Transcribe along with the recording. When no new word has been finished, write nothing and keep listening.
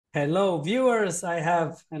Hello, viewers. I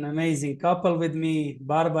have an amazing couple with me,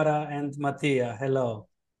 Barbara and Matija. Hello.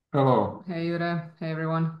 Hello. Hey Jure, hey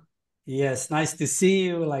everyone. Yes, nice to see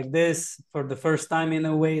you like this for the first time in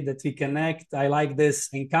a way that we connect. I like this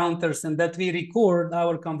encounters and that we record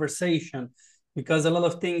our conversation because a lot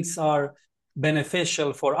of things are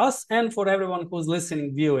beneficial for us and for everyone who's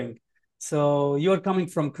listening, viewing. So you're coming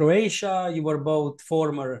from Croatia. You were both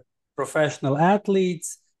former professional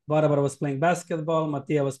athletes. Barbara was playing basketball.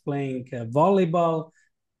 Matija was playing volleyball.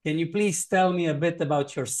 Can you please tell me a bit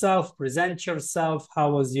about yourself? Present yourself.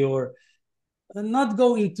 How was your not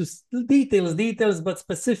go into details, but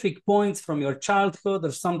specific points from your childhood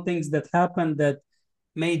or some things that happened that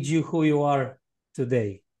made you who you are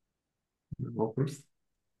today. You go first.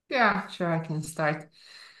 Yeah, sure, I can start.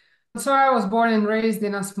 So I was born and raised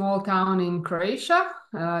in a small town in Croatia,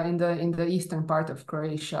 in the eastern part of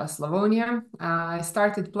Croatia, Slavonia. I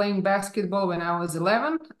started playing basketball when I was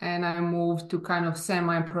 11, and I moved to kind of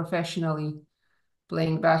semi-professionally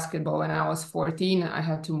playing basketball when I was 14. I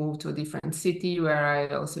had to move to a different city where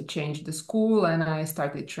I also changed the school, and I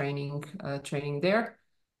started training there.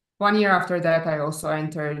 1 year after that, I also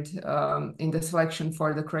entered in the selection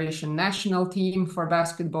for the Croatian national team for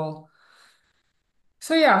basketball.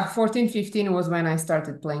 So yeah, 14, 15 was when I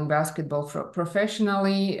started playing basketball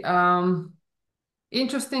professionally.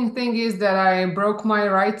 Interesting thing is that I broke my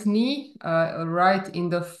right knee right in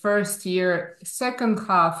the first year, second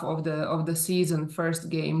half of the season, first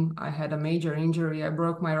game. I had a major injury. I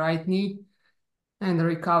broke my right knee, and the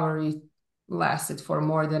recovery lasted for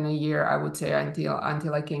more than a year, I would say, until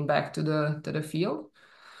I came back to the field.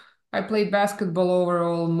 I played basketball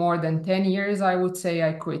overall more than 10 years. I would say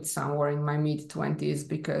I quit somewhere in my mid 20s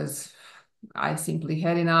because I simply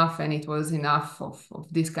had enough, and it was enough of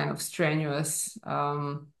this kind of strenuous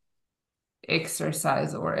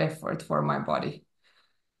exercise or effort for my body.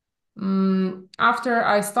 After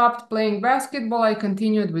I stopped playing basketball, I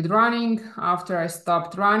continued with running. After I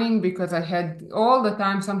stopped running because I had all the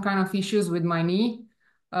time some kind of issues with my knee,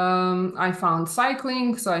 I found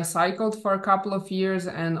cycling. So I cycled for a couple of years,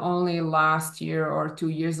 and only last year or 2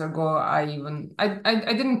 years ago, I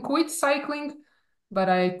didn't quit cycling, but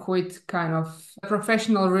I quit kind of a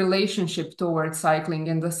professional relationship towards cycling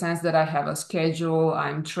in the sense that I have a schedule.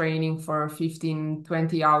 I'm training for 15,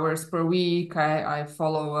 20 hours per week. I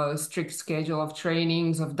follow a strict schedule of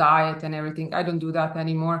trainings, of diet and everything. I don't do that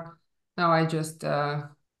anymore. Now I just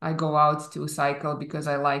I go out to cycle because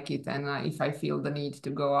I like it, and if I feel the need to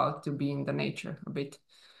go out to be in the nature a bit.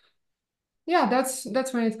 Yeah, that's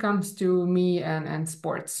when it comes to me and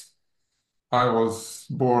sports. I was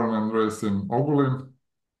born and raised in Ogulin.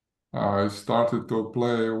 I started to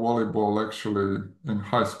play volleyball actually in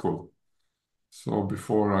high school. So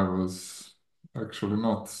before I was actually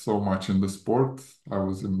not so much in the sport. I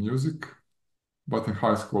was in music, but in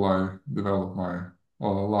high school I developed my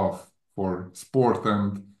love for sport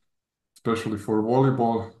and especially for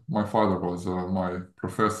volleyball. My father was my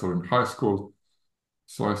professor in high school.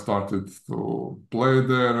 So I started to play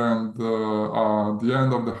there, and at the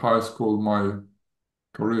end of the high school, my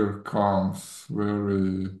career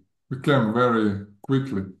became very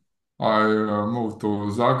quickly. I moved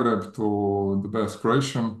to Zagreb to the best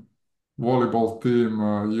Croatian volleyball team.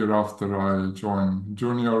 A year after, I joined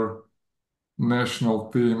junior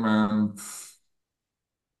national team, and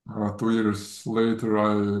 2 years later,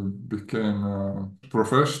 I became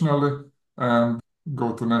professionally and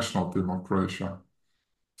go to national team of Croatia.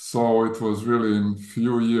 So it was really in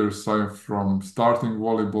few years from starting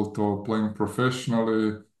volleyball to playing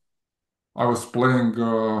professionally. I was playing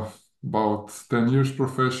about 10 years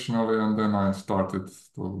professionally, and then I started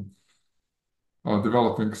to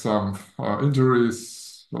developing some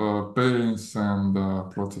injuries, pains, and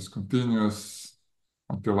process continues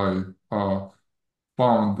until I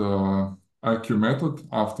found the IQ method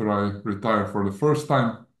after I retired for the first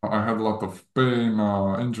time. I had a lot of pain,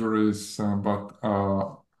 injuries,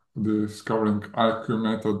 but discovering IQ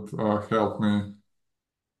method helped me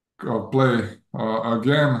play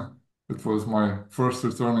again. It was my first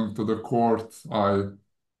returning to the court. I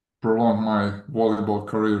prolonged my volleyball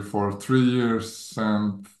career for 3 years,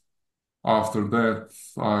 and after that,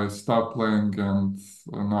 I stopped playing, and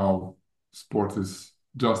now sport is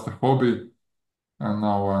just a hobby. And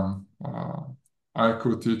now I'm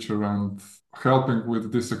IQ teacher and helping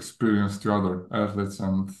with this experience to other athletes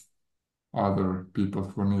and other people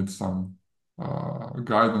who need some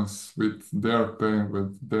guidance with their pain,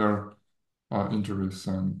 with their injuries,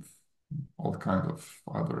 and all kind of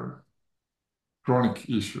other chronic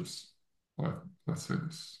issues. Let, let's say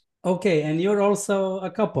this. Okay, and you're also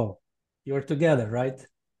a couple. You're together, right?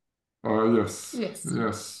 Yes, Yes.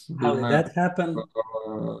 yes. How did that happen?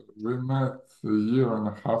 We met a year and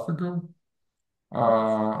a half ago.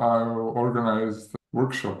 I organized a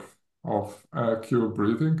workshop of IQ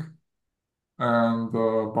breathing, and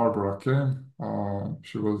Barbara came.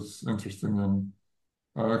 She was interested in.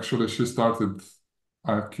 Actually, she started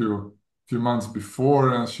IQ a few months before,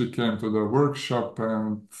 and she came to the workshop,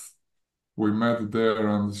 and we met there,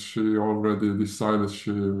 and she already decided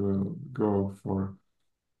she will go for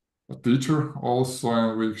a teacher also,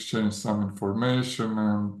 and we exchanged some information,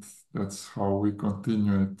 and that's how we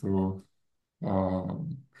continued to uh,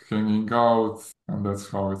 hanging out, and that's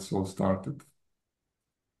how it's all started,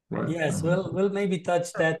 right? Yes, And we'll maybe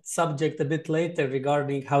touch that subject a bit later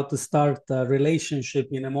regarding how to start a relationship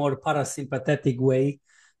in a more parasympathetic way,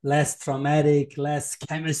 less traumatic, less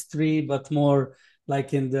chemistry, but more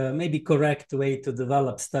like in the maybe correct way to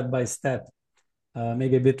develop step by step,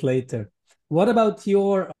 maybe a bit later. What about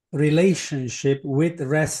your relationship with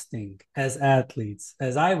resting as athletes?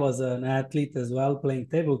 As I was an athlete as well, playing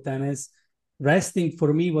table tennis, resting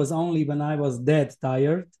for me was only when I was dead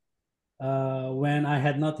tired, when I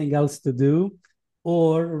had nothing else to do,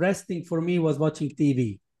 or resting for me was watching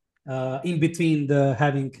TV in between the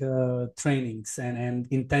having trainings and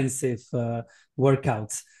intensive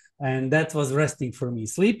workouts. And that was resting for me.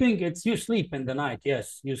 Sleeping, it's you sleep in the night.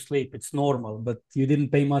 Yes, you sleep. It's normal, but you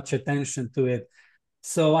didn't pay much attention to it.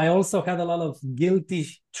 So I also had a lot of guilty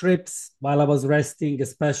trips while I was resting,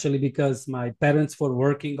 especially because my parents were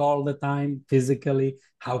working all the time physically.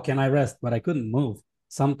 How can I rest? But I couldn't move.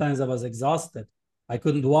 Sometimes I was exhausted. I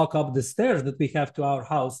couldn't walk up the stairs that we have to our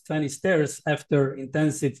house, 20 stairs after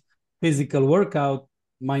intensive physical workout.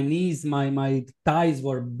 My knees, my thighs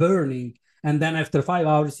were burning. And then after 5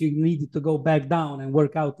 hours, you needed to go back down and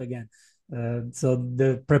work out again. So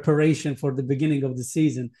the preparation for the beginning of the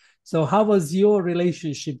season. So how was your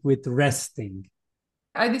relationship with resting?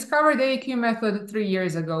 I discovered the AQ method 3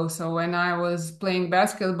 years ago. So when I was playing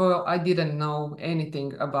basketball, I didn't know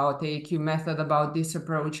anything about the AQ method, about this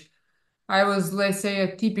approach. I was, let's say,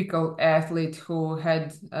 a typical athlete who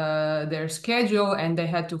had their schedule and they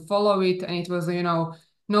had to follow it, and it was,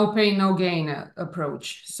 no pain, no gain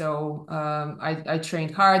approach. So I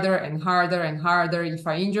trained harder and harder and harder. If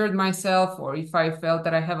I injured myself or if I felt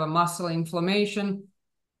that I have a muscle inflammation,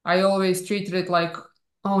 I always treated it like,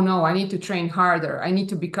 oh no, I need to train harder. I need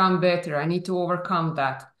to become better. I need to overcome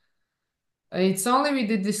that. It's only with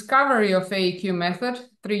the discovery of AEQ method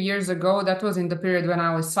 3 years ago, that was in the period when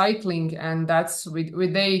I was cycling, and that's with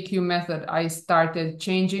the AEQ method, I started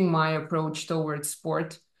changing my approach towards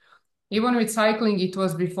sport. Even with cycling, it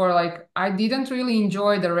was before, like, I didn't really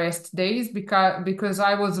enjoy the rest days because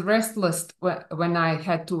I was restless when I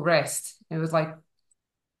had to rest. It was like,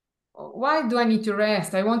 why do I need to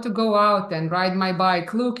rest? I want to go out and ride my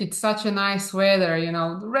bike. Look, it's such a nice weather,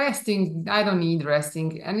 resting. I don't need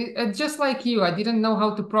resting. And just like you, I didn't know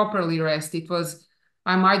how to properly rest. It was,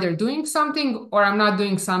 I'm either doing something or I'm not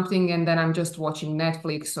doing something, and then I'm just watching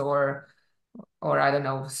Netflix or I don't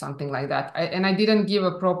know, something like that. And I didn't give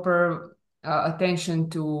a proper attention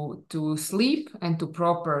to sleep and to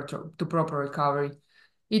proper recovery.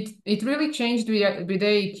 It really changed with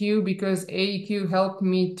AEQ because AEQ helped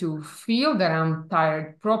me to feel that I'm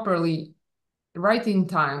tired properly, right in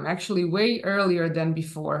time, actually way earlier than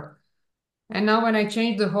before. And now when I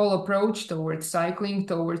changed the whole approach towards cycling,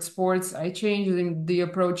 towards sports, I changed the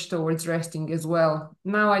approach towards resting as well.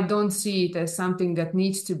 Now I don't see it as something that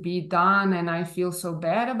needs to be done and I feel so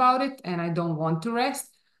bad about it and I don't want to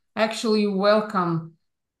rest. I actually welcome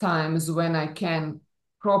times when I can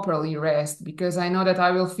properly rest because I know that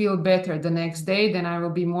I will feel better the next day, then I will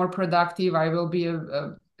be more productive, I will be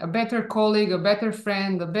a better colleague, a better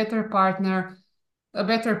friend, a better partner, a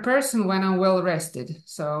better person when I'm well rested.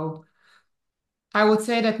 So I would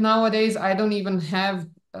say that nowadays I don't even have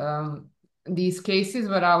these cases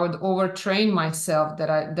where I would overtrain myself,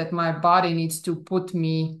 that my body needs to put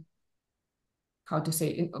me, how to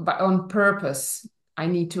say, but on purpose. I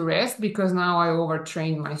need to rest because now I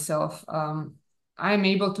overtrain myself. I'm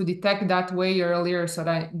able to detect that way earlier so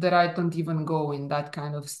that I don't even go in that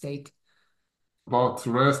kind of state. about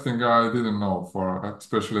resting, I didn't know for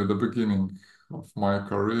especially the beginning of my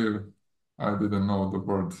career. I didn't know the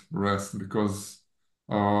word rest because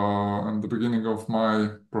in the beginning of my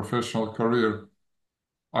professional career,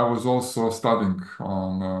 I was also studying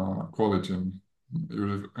on college in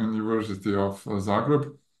University of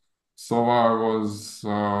Zagreb. So I was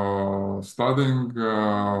studying,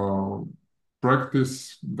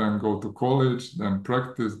 practice, then go to college, then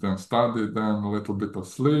practice, then study, then a little bit of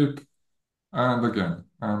sleep, and again,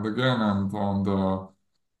 and again, and on the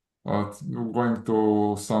going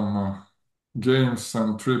to some games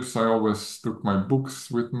and trips, I always took my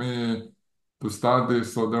books with me to study,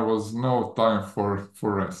 so there was no time for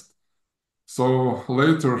rest. So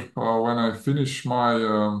later, when I finished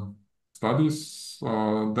my studies,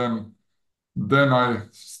 then I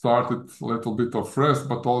started a little bit of rest,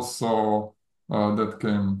 but also that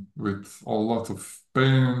came with a lot of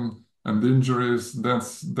pain and injuries. Then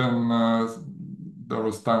there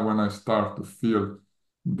was time when I started to feel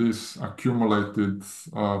this accumulated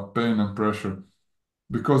pain and pressure.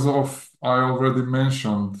 Because of, I already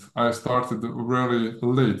mentioned, I started really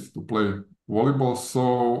late to play volleyball.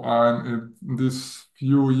 So in these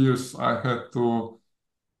few years, I had to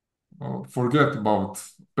forget about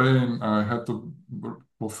pain. I had to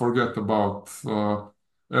forget about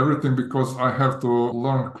everything because I have to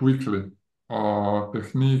learn quickly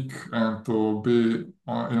technique and to be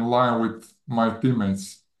in line with my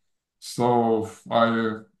teammates. So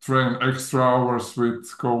I train extra hours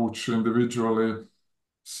with coach individually,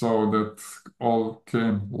 so that all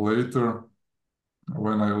came later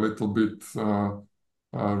when I a little bit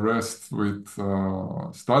rest with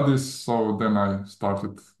studies. So then I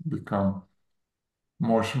started become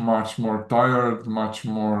much more tired, much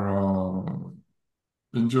more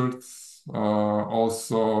injured.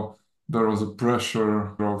 Also, there was a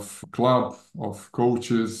pressure of club, of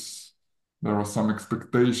coaches. There was some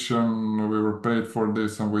expectation. We were paid for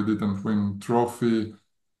this, and we didn't win trophy.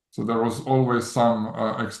 So there was always some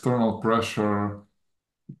external pressure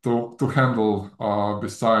to handle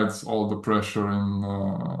besides all the pressure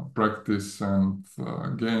in practice and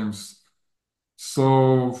games.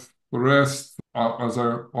 So rest, as I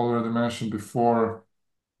already mentioned before,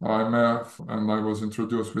 I met and I was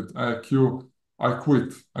introduced with IQ. I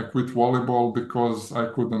quit. I quit volleyball because I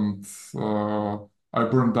couldn't. I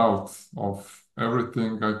burned out of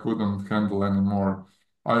everything. I couldn't handle anymore.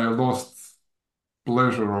 I lost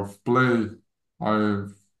pleasure of play. I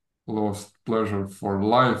lost pleasure for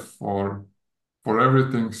life or for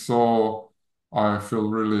everything. So I feel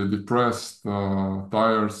really depressed,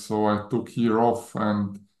 tired. So I took year off,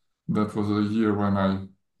 and that was a year when I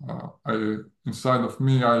inside of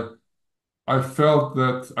me, I felt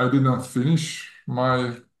that I didn't finish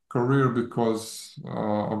my career because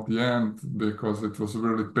of the end, because it was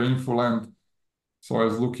really painful, and so I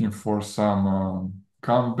was looking for some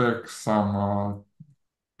comeback, some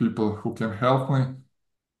people who can help me.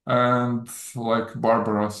 And like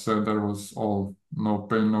Barbara said, there was all no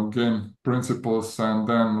pain, no gain principles. And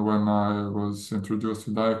then when I was introduced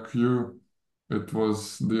with IQ, it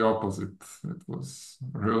was the opposite. It was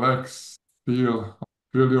relax, feel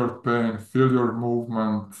your pain, feel your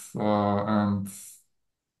movement, and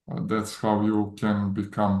that's how you can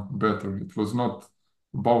become better. It was not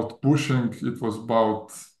about pushing, it was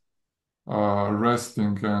about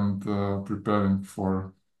resting and preparing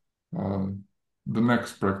for uh, the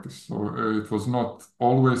next practice. So it was not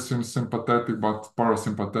always in sympathetic, but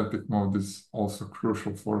parasympathetic mode is also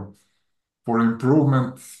crucial for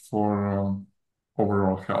improvement, for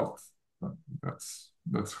overall health.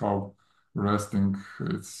 That's how resting,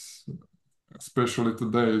 it's especially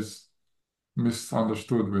today, is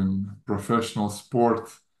misunderstood in professional sport,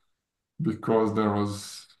 because there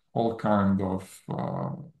was all kind of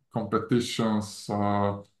competitions,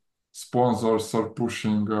 sponsors are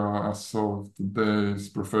pushing us. So today's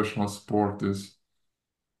professional sport is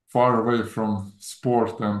far away from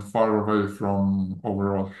sport and far away from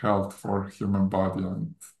overall health for human body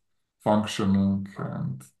and functioning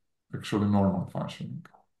and actually normal functioning.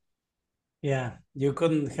 Yeah, you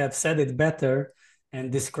couldn't have said it better and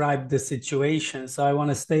described the situation. So I want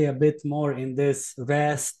to stay a bit more in this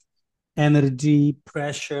rest, energy,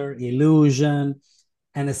 pressure, illusion,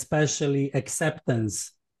 and especially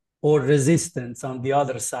acceptance or resistance on the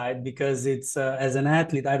other side, because it's as an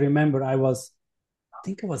athlete, I remember I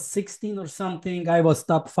think I was 16 or something. I was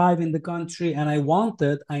top 5 in the country, and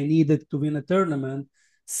I needed to win a tournament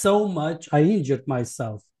so much. I injured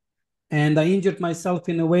myself, and I injured myself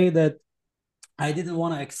in a way that I didn't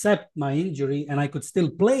want to accept my injury, and I could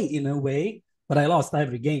still play in a way, but I lost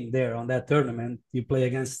every game there on that tournament. You play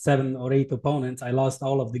against 7 or 8 opponents. I lost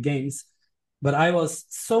all of the games, but I was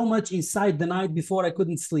so much inside the night before I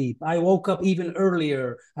couldn't sleep. I woke up even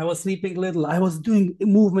earlier. I was sleeping little. I was doing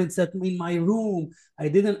movements in my room. I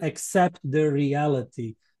didn't accept the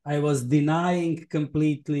reality. I was denying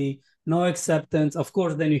completely, no acceptance. Of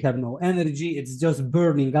course, then you have no energy. It's just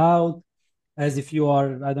burning out, as if you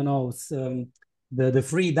are, I don't know, the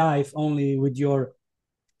free dive only with your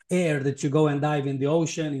air that you go and dive in the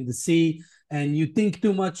ocean, in the sea, and you think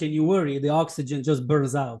too much and you worry, the oxygen just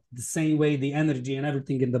burns out. The same way the energy and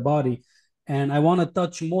everything in the body. And I want to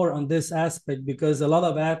touch more on this aspect because a lot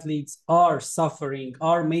of athletes are suffering,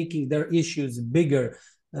 are making their issues bigger,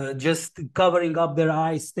 just covering up their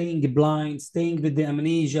eyes, staying blind, staying with the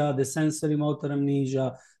amnesia, the sensory motor amnesia,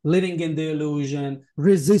 living in the illusion,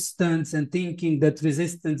 resistance, and thinking that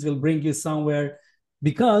resistance will bring you somewhere.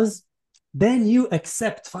 Because then you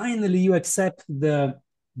accept, finally, you accept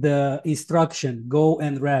the instruction, go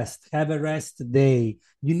and rest, have a rest day.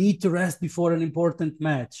 You need to rest before an important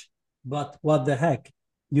match. But what the heck?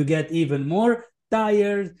 You get even more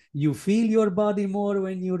tired. You feel your body more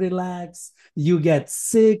when you relax. You get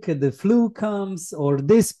sick. The flu comes, or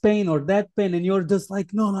this pain or that pain. And you're just like,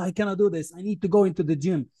 no, I cannot do this. I need to go into the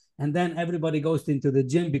gym. And then everybody goes into the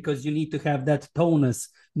gym because you need to have that tonus,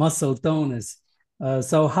 muscle tonus.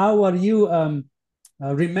 So how are you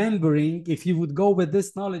remembering, if you would go with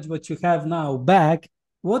this knowledge, what you have now back,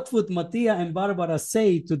 what would Matija and Barbara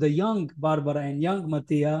say to the young Barbara and young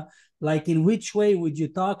Matija? Like, in which way would you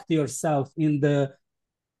talk to yourself in the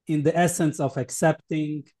essence of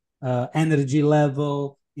accepting energy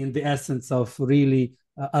level, in the essence of really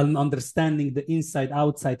understanding the inside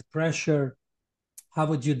outside pressure? How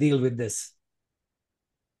would you deal with this?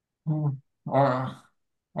 I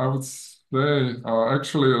I would say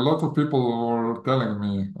actually a lot of people were telling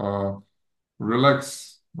me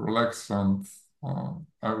relax, relax, and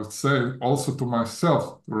I would say also to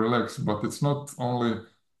myself relax, but it's not only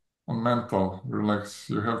on mental relax.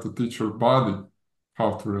 You have to teach your body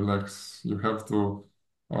how to relax. You have to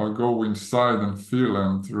go inside and feel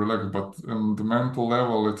and relax, but on the mental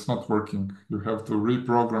level, it's not working. You have to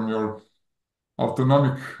reprogram your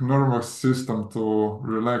autonomic nervous system to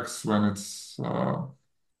relax when it's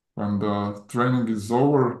when the training is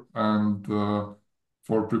over and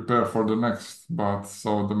for prepare for the next. But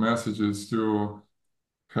so the message is you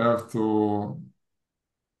have to,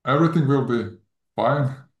 everything will be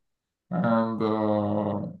fine and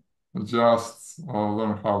just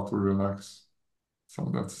learn how to relax.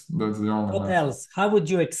 So that's the only What message. else? How would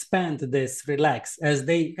you expand this relax? As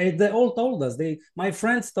they all told us, my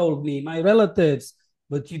friends told me, my relatives,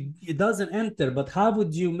 but it doesn't enter. But how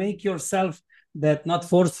would you make yourself that, not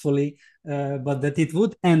forcefully, but that it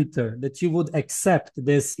would enter, that you would accept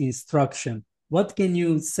this instruction? What can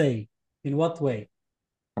you say? In what way?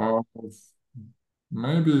 Uh,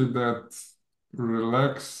 Maybe that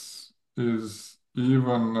relax is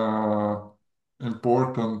even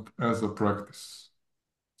important as a practice.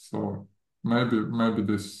 So maybe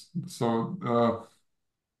this. So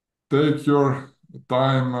take your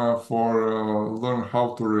time for learn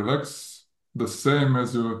how to relax, the same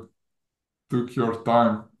as you took your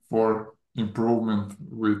time for improvement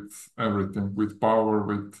with everything, with power,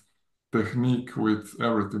 with technique, with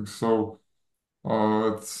everything. So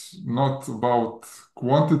it's not about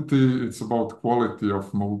quantity, it's about quality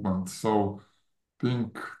of movement. So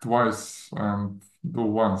think twice and do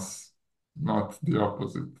once, not the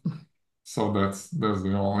opposite. So that's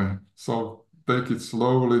the only. So take it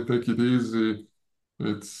slowly, take it easy.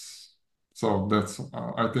 It's so that's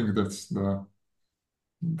I think that's the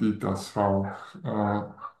details how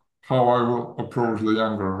I will approach the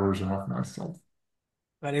younger version of myself.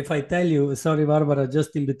 But if I tell you, sorry, Barbara,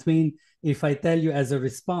 just in between, if I tell you as a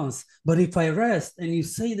response, but if I rest and you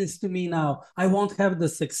say this to me now, I won't have the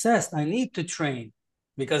success. I need to train,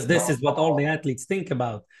 because this is what all the athletes think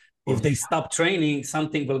about. If they stop training,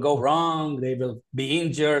 something will go wrong. They will be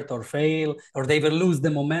injured or fail, or they will lose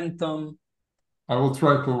the momentum. I will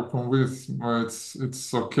try to convince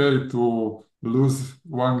it's okay to lose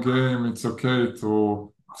one game. It's okay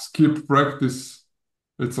to skip practice.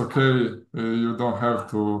 It's okay. You don't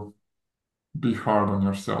have to be hard on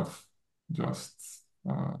yourself. Just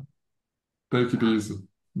take it easy.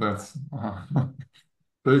 That's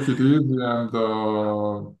take it easy and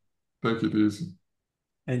take it easy.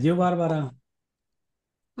 And you, Barbara?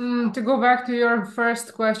 To go back to your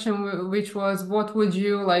first question, which was what would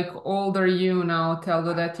you, like older you now, tell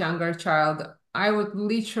to that younger child? I would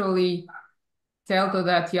literally tell to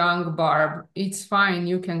that young Barb, it's fine,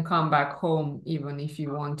 you can come back home even if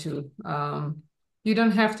you want to. You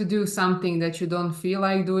don't have to do something that you don't feel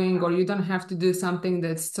like doing, or you don't have to do something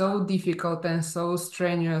that's so difficult and so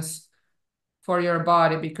strenuous for your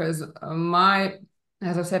body, because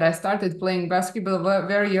as I said, I started playing basketball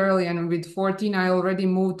very early, and with 14 I already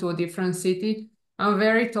moved to a different city. I'm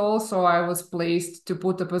very tall, so I was placed to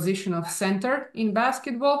put a position of center in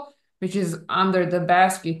basketball, which is under the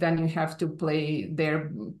basket, and you have to play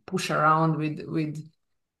there, push around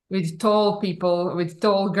with tall people, with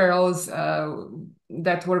tall girls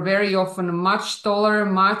that were very often much taller,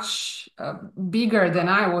 much bigger than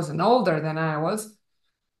I was and older than I was.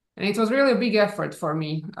 And it was really a big effort for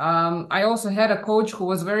me. I also had a coach who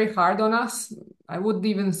was very hard on us. I would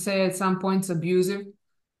even say at some points abusive.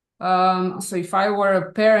 So if I were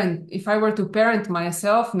a parent, if I were to parent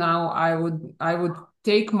myself now, I would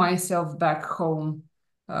take myself back home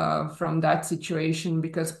from that situation,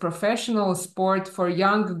 because professional sport for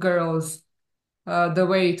young girls, the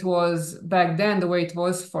way it was back then, the way it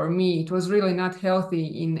was for me, it was really not healthy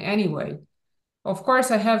in any way. Of course,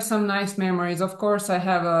 I have some nice memories. Of course, I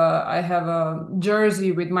have a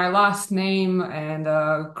jersey with my last name and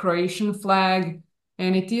a Croatian flag,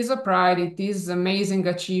 and it is a pride. It is amazing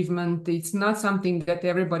achievement. It's not something that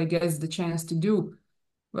everybody gets the chance to do.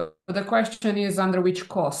 But the question is under which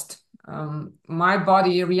cost? My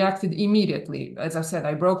body reacted immediately. As I said,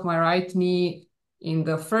 I broke my right knee in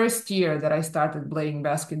the first year that I started playing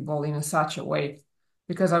basketball in such a way,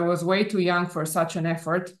 because I was way too young for such an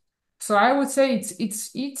effort. So I would say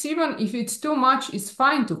it's even if it's too much, it's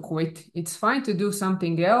fine to quit. It's fine to do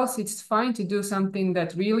something else. It's fine to do something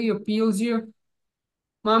that really appeals you.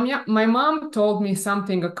 Mom, yeah, my mom told me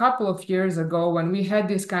something a couple of years ago when we had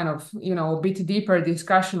this kind of, a bit deeper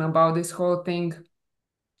discussion about this whole thing.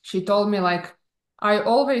 She told me, like, I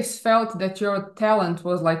always felt that your talent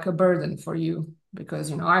was like a burden for you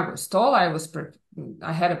because, I was tall,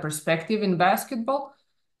 I had a perspective in basketball.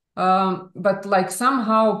 But like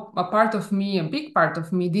somehow a part of me, a big part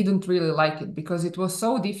of me didn't really like it because it was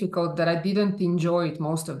so difficult that I didn't enjoy it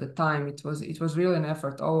most of the time. It was really an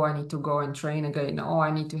effort. Oh, I need to go and train again. Oh,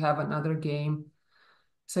 I need to have another game.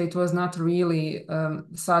 So it was not really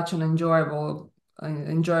such an enjoyable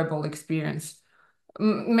experience.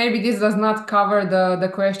 Maybe this does not cover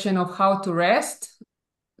the question of how to rest.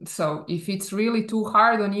 So if it's really too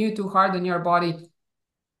hard on you, too hard on your body,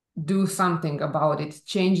 do something about it.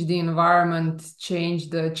 Change the environment, change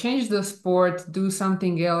the sport, do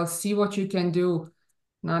something else, see what you can do,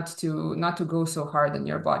 not to go so hard on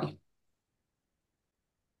your body.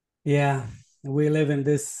 Yeah, we live in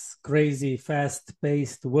this crazy,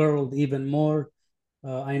 fast-paced world even more.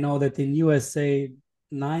 I know that in USA,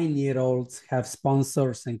 9-year-olds have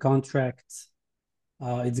sponsors and contracts.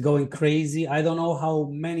 It's going crazy. I don't know how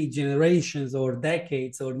many generations or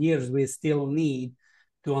decades or years we still need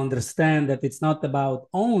to understand that it's not about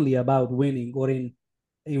only about winning or in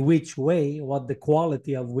which way, what the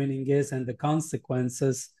quality of winning is and the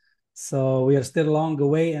consequences. So we are still a long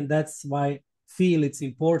way, and that's why I feel it's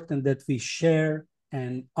important that we share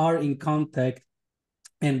and are in contact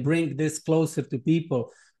and bring this closer to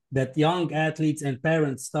people, that young athletes and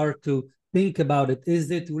parents start to think about it.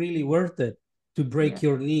 Is it really worth it to break Yeah.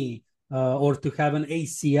 your knee or to have an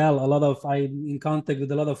ACL? I'm in contact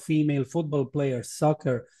with a lot of female football players,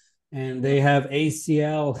 soccer, and Yeah. they have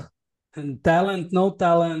ACL and talent, no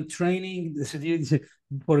talent, training.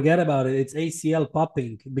 Forget about it. It's ACL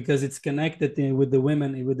popping because it's connected with the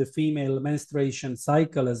women, with the female menstruation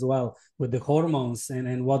cycle as well, with the hormones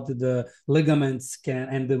and what the ligaments can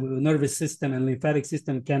and the nervous system and lymphatic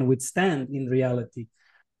system can withstand in reality.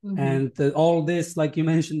 Mhm. And all this, like you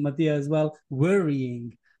mentioned, Matija, as well,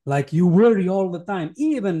 worrying, like you worry all the time.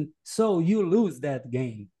 Even so, you lose that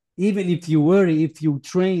game. Even if you worry, if you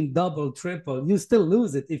train double, triple, you still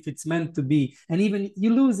lose it if it's meant to be. And even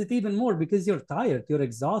you lose it even more because you're tired, you're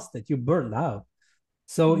exhausted, you're burned out.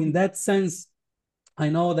 So, in Mhm. that sense, I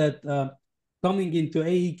know that coming into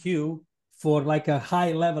AEQ for like a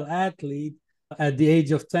high level athlete at the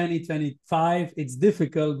age of 20, 25, it's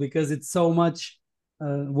difficult because it's so much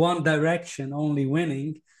one direction, only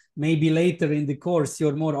winning. Maybe later in the course,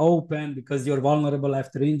 you're more open because you're vulnerable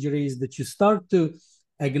after injuries, that you start to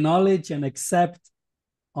acknowledge and accept,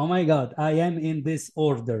 oh my God, I am in this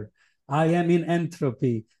order. I am in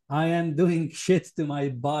entropy. I am doing shit to my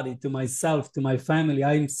body, to myself, to my family.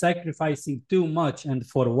 I am sacrificing too much. And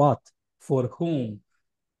for what? For whom?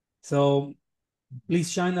 So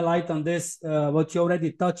please shine a light on this. What you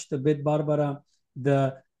already touched a bit, Barbara,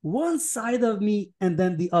 the one side of me and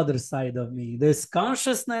then the other side of me, this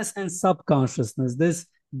consciousness and subconsciousness, this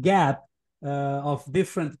gap of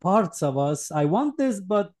different parts of us. I want this,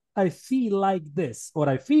 but I feel like this, or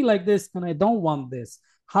I feel like this and I don't want this.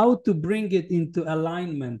 How to bring it into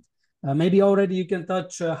alignment? Maybe already you can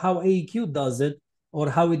touch how AEQ does it, or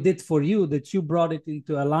how it did for you, that you brought it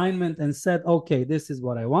into alignment and said, okay, this is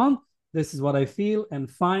what I want, this is what I feel, and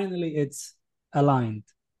finally it's aligned.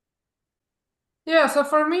 Yeah, so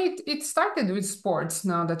for me, it started with sports.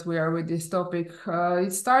 Now that we are with this topic, I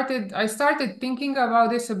started thinking about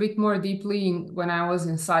this a bit more deeply when I was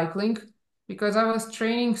in cycling, because I was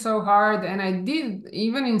training so hard, and I did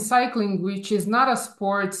even in cycling, which is not a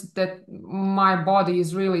sport that my body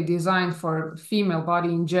is really designed for, female body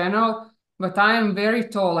in general. but I am very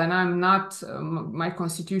tall and I'm not, my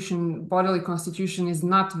bodily constitution is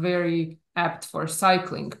not very apt for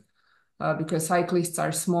cycling because cyclists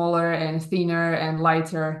are smaller and thinner and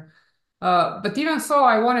lighter. But even so,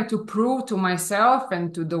 I wanted to prove to myself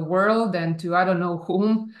and to the world and to I don't know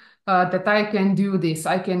whom that I can do this.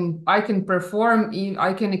 I can perform.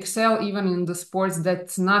 I can excel even in the sports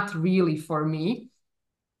that's not really for me.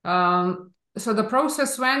 So the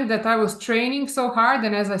process went that I was training so hard,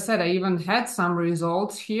 and as I said, I even had some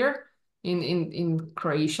results here in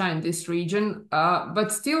Croatia in this region.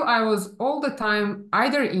 But still, I was all the time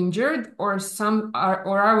either injured or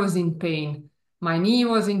I was in pain. My knee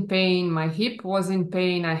was in pain, my hip was in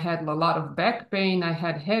pain, I had a lot of back pain, I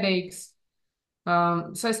had headaches.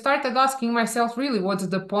 So I started asking myself, really, what's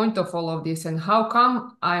the point of all of this, and how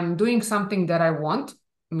come I'm doing something that I want,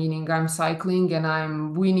 meaning I'm cycling and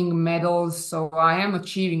I'm winning medals, so I am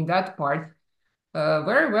achieving that part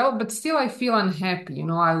very well, but still I feel unhappy.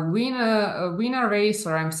 I win a race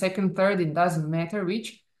or I'm second, third, it doesn't matter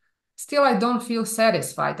which. Still, I don't feel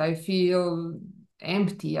satisfied. I feel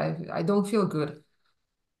empty. I don't feel good.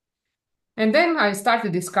 And then I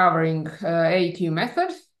started discovering AEQ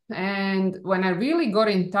method. And when I really got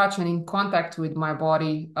in touch and in contact with my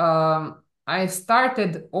body, I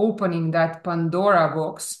started opening that Pandora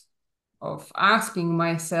box of asking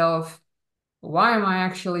myself, why am I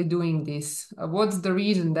actually doing this? What's the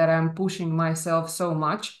reason that I'm pushing myself so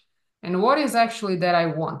much? And what is actually that I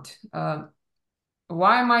want?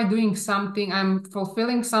 Why am I doing something? I'm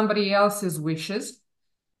fulfilling somebody else's wishes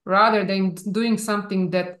rather than doing something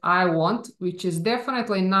that I want, which is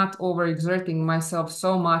definitely not overexerting myself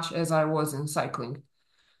so much as I was in cycling.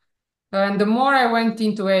 And the more I went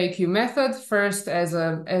into AQ method, first as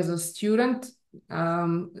a student,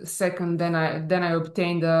 second then I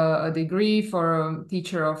obtained a degree for a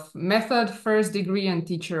teacher of method first degree and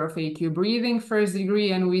teacher of AQ breathing first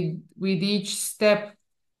degree, and with each step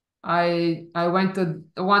I went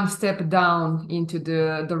one step down into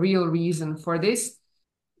the real reason for this.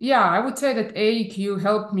 Yeah, I would say that AEQ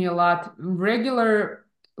helped me a lot. Regular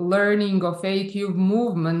learning of AEQ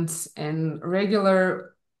movements and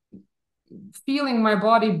regular feeling my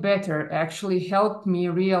body better actually helped me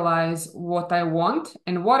realize what I want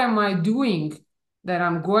and what am I doing that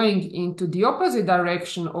I'm going into the opposite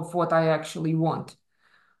direction of what I actually want.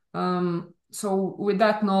 So with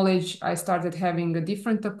that knowledge, I started having a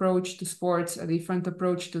different approach to sports, a different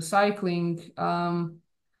approach to cycling.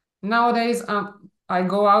 Nowadays, I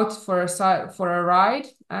go out for a ride,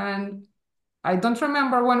 and I don't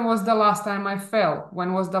remember when was the last time I fell,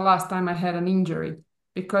 when was the last time I had an injury,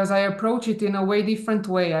 because I approach it in a way different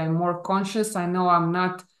way. I'm more conscious. I know I'm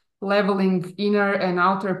not leveling inner and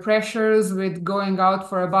outer pressures with going out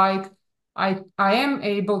for a bike. I am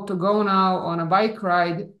able to go now on a bike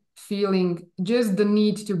ride feeling just the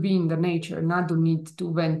need to be in the nature, not the need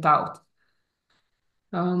to vent out.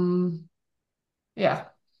 Yeah.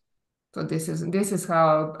 So this is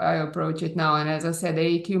how I approach it now. And as I said, the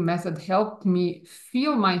AQ method helped me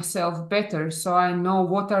feel myself better, so I know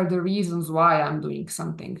what are the reasons why I'm doing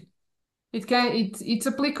something. It's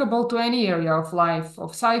applicable to any area of life,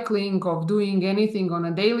 of cycling, of doing anything on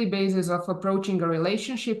a daily basis, of approaching a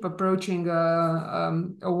relationship, approaching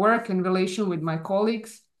a work and relation with my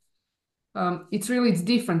colleagues. It's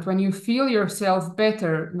different when you feel yourself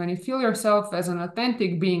better, when you feel yourself as an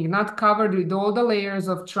authentic being, not covered with all the layers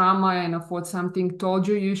of trauma and of what something told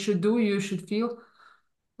you you should do, you should feel.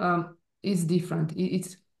 It's different.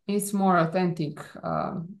 It's more authentic,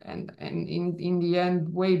 and in the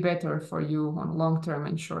end, way better for you on long term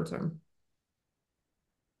and short term.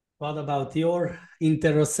 What about your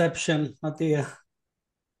interoception, Matija?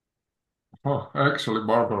 Oh, actually,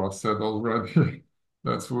 Barbara said already.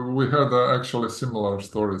 We had actually similar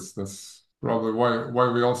stories. That's probably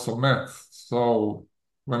why we also met. So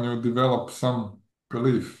when you develop some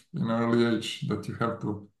belief in early age that you have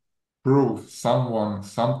to prove someone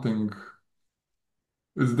something,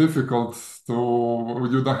 it's difficult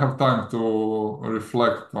you don't have time to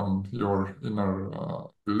reflect on your inner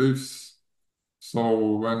beliefs.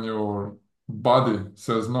 So when your body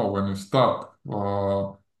says no, when you stop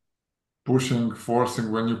pushing,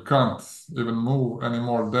 forcing, when you can't even move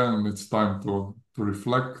anymore, then it's time to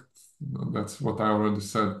reflect. That's what I already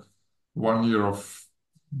said. 1 year of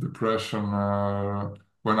depression,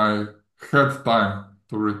 when I had time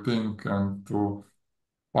to rethink and to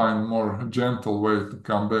find more gentle way to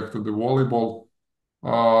come back to the volleyball.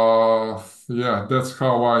 Yeah, that's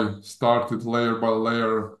how I started layer by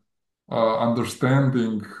layer,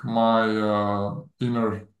 understanding my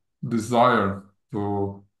inner desire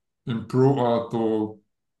to improve, to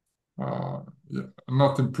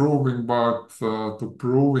not improving, but to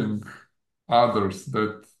proving others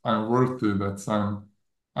that I'm worthy, that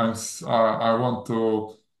I want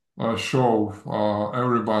to show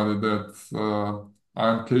everybody that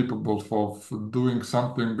I'm capable of doing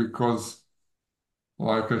something because,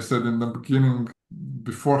 like I said in the beginning,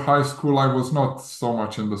 before high school, I was not so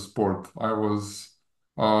much in the sport. I was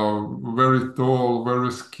very tall,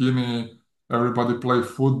 very skinny. Everybody played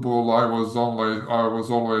football. I was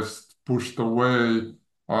always pushed away.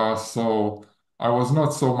 So I was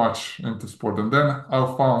not so much into sport. And then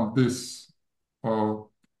I found this uh,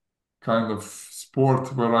 kind of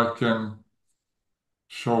sport where I can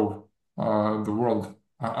show the world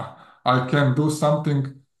I can do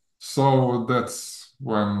something. So that's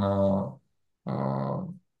when uh,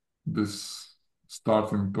 this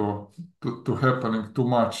starting to happening, too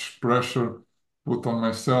much pressure put on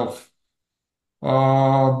myself.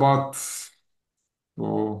 But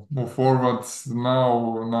to move forward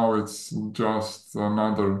now it's just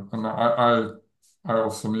another, and I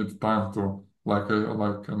also need time to, like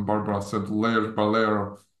and Barbara said, layer by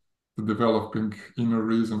layer, to developing inner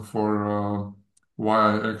reason for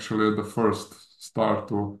why I actually at the first start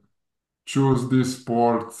to choose this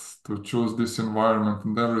sport, to choose this environment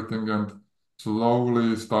and everything, and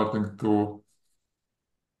slowly starting to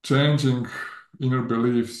changing inner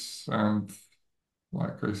beliefs. And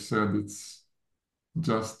like I said, it's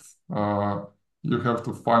just you have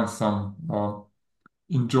to find some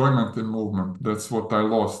enjoyment in movement. That's what I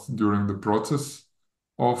lost during the process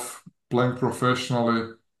of playing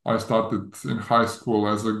professionally. I started in high school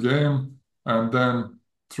as a game, and then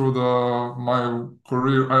through my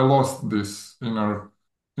career, I lost this inner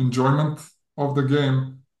enjoyment of the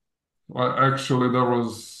game. Actually, there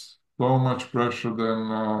was so much pressure. Then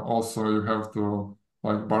also you have to,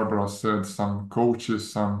 like Barbara said, some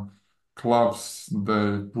coaches, some clubs,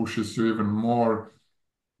 they pushes you even more,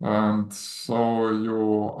 and so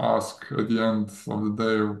you ask at the end of the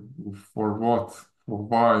day, for what? For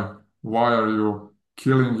why? Why are you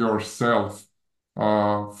killing yourself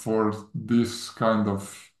for this kind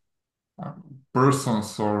of uh,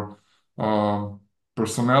 persons or uh,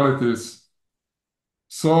 personalities?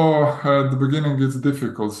 So at the beginning it's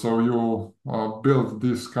difficult. So you build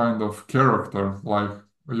this kind of character, like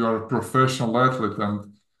you're a professional athlete,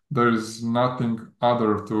 and there is nothing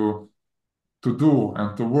other to do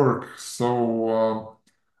and to work. So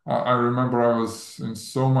I remember I was in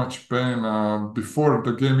so much pain before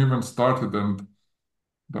the game even started, and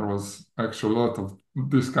there was actually a lot of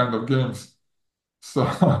this kind of games. So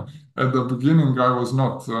at the beginning, I was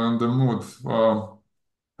not in the mood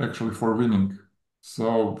actually for winning.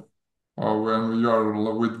 So when you are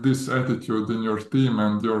with this attitude in your team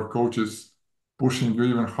and your coach is pushing you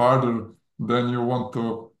even harder, then you want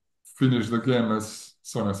to finish the game as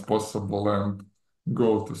soon as possible and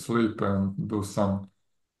go to sleep and do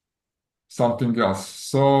something else.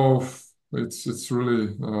 So it's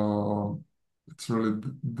really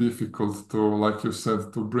difficult to, like you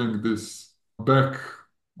said, to bring this back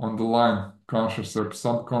on the line, conscious or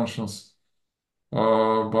subconscious.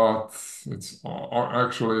 But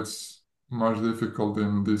actually it's much difficult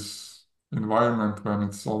in this environment when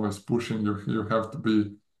it's always pushing you. You have to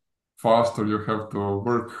be faster. You have to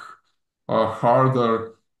work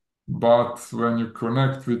harder. But when you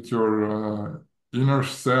connect with your inner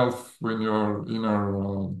self, when your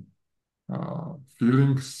inner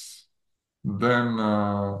feelings, then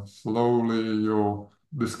slowly you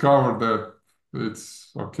discover that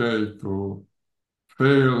it's okay to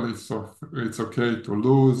fail, it's okay to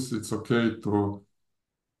lose, it's okay to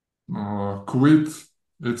quit,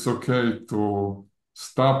 it's okay to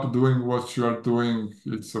stop doing what you are doing,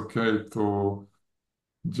 it's okay to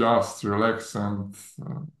just relax and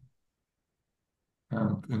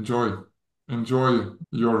enjoy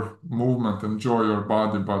your movement, enjoy your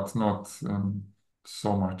body, but not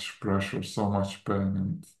so much pressure, so much pain,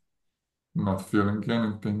 and not feeling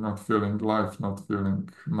anything, not feeling life, not feeling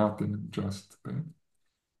nothing, just pain.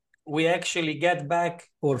 We actually get back,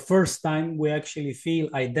 or first time we actually feel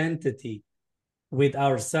identity with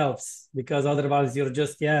ourselves, because otherwise you're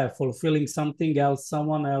just fulfilling something else,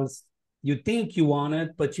 someone else. You think you want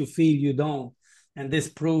it, but you feel you don't, and this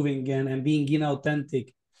proving and being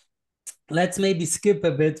inauthentic. Let's maybe skip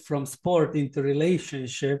a bit from sport into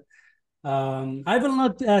relationship. I will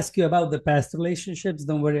not ask you about the past relationships,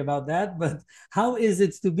 don't worry about that, but how is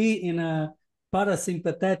it to be in a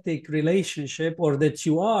parasympathetic relationship, or that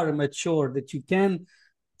you are mature, that you can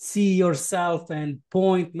see yourself and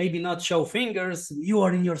point, maybe not show fingers, you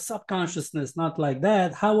are in your subconsciousness, not like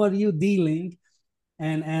that. How are you dealing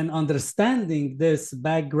and understanding this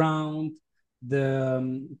background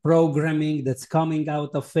the programming that's coming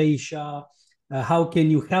out of Asia? How can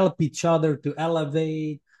you help each other to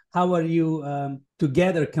elevate? How are you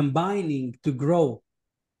together combining to grow?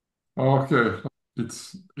 Okay,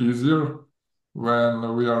 it's easier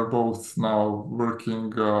when we are both now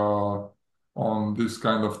working on this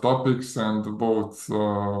kind of topics and both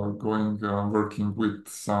working with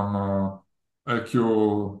some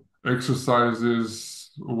IQ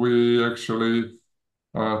exercises. We actually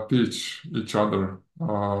teach each other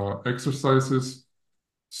exercises.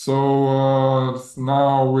 So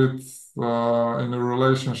now in a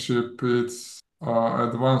relationship, it's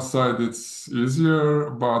at one side it's easier,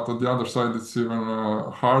 but on the other side it's even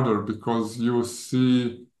harder because you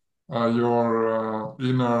see your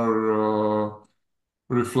inner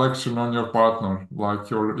reflection on your partner, like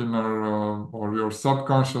your inner or your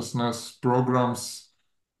subconsciousness programs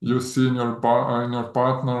you see in in your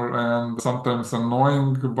partner, and sometimes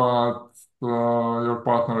annoying, but your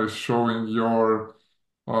partner is showing your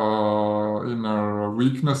inner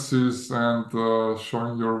weaknesses and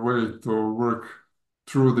showing your way to work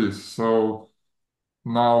through this. So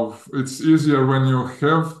now it's easier when you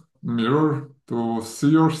have mirror to see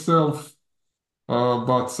yourself,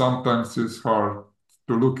 but sometimes it's hard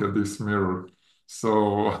to look at this mirror.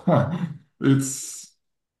 So it's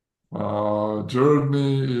a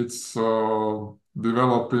journey, it's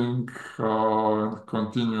developing and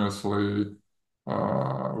continuously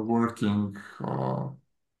working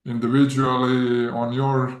individually on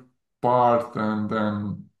your part and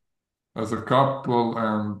then as a couple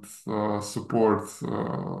and support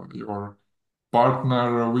your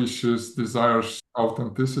partner wishes, desires,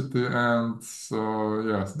 authenticity, and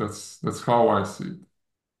yes, that's how I see it.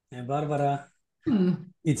 And Barbara, Hmm.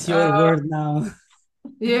 it's your word now.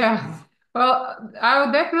 Yeah. Well, I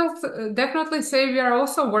would definitely say we are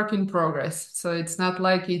also work in progress. So it's not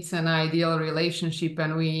like it's an ideal relationship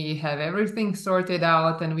and we have everything sorted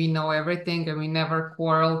out and we know everything and we never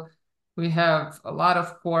quarrel. We have a lot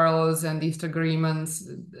of quarrels and disagreements.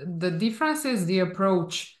 The difference is the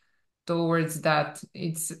approach towards that.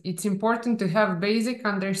 It's important to have basic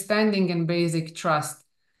understanding and basic trust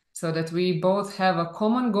so that we both have a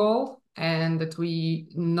common goal and that we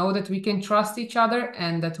know that we can trust each other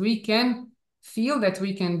and that we can feel that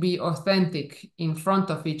we can be authentic in front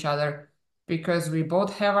of each other because we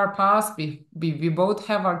both have our past, we both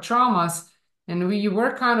have our traumas, and we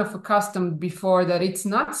were kind of accustomed before that it's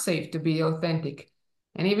not safe to be authentic.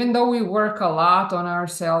 And even though we work a lot on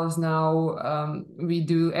ourselves now, we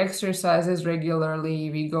do exercises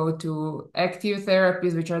regularly, we go to active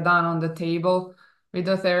therapies, which are done on the table with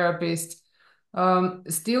a therapist.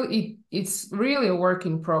 Still, it's really a work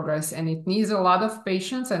in progress and it needs a lot of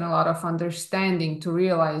patience and a lot of understanding to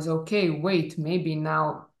realize, okay, wait, maybe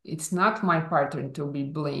now it's not my partner to be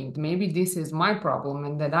blamed. Maybe this is my problem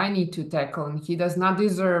and that I need to tackle, and he does not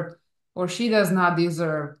deserve or she does not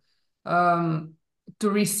deserve to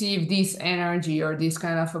receive this energy or this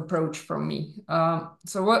kind of approach from me.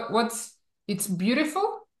 It's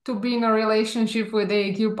beautiful to be in a relationship with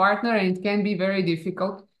a AQ partner, and it can be very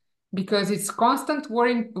difficult because it's constant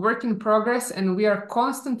work in progress and we are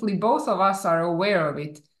constantly, both of us are aware of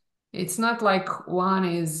it. It's not like one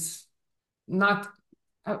is not,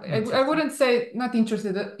 I wouldn't say not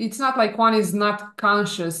interested. It's not like one is not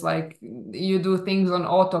conscious, like you do things on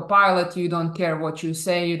autopilot, you don't care what you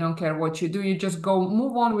say, you don't care what you do, you just go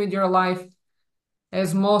move on with your life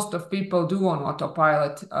as most of people do on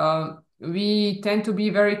autopilot. We tend to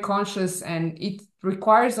be very conscious and it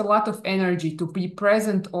requires a lot of energy to be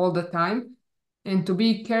present all the time and to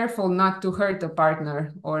be careful not to hurt a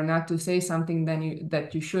partner or not to say something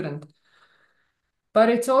that you shouldn't. But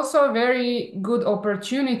it's also a very good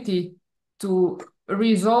opportunity to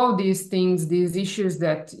resolve these things, these issues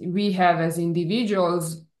that we have as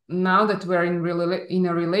individuals now that we're in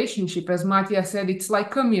a relationship. As Matija said, it's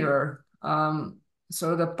like a mirror.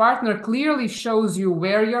 So the partner clearly shows you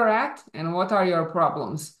where you're at and what are your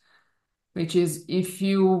problems, which is if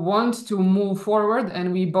you want to move forward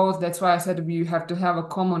and we both, that's why I said we have to have a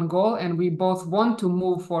common goal and we both want to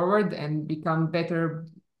move forward and become better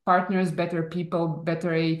partners, better people,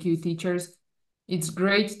 better AQ teachers. It's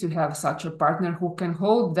great to have such a partner who can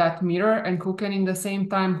hold that mirror and who can in the same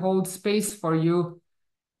time hold space for you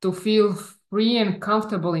to feel free and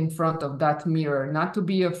comfortable in front of that mirror, not to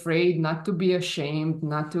be afraid, not to be ashamed,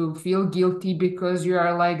 not to feel guilty because you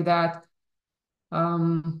are like that.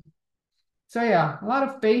 So yeah, a lot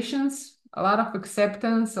of patience, a lot of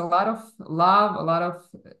acceptance, a lot of love, a lot of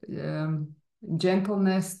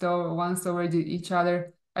gentleness towards each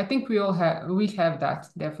other. I think we have that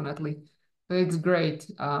definitely. So it's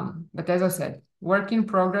great. But as I said, work in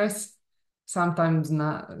progress.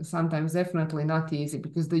 sometimes definitely not easy,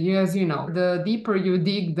 because as you know, the deeper you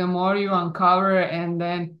dig, the more you uncover, and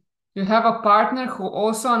then you have a partner who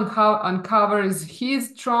also uncovers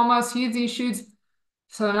his traumas, his issues.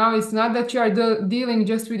 So now it's not that you are dealing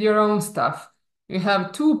just with your own stuff. You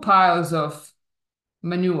have two piles of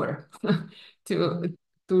manure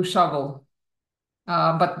to shovel,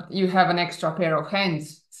 but you have an extra pair of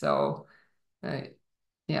hands. So uh,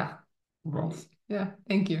 yeah, Well, yeah.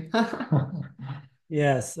 Thank you.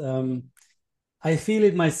 Yes, I feel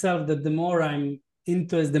it myself that the more I'm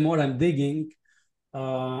into it, the more I'm digging.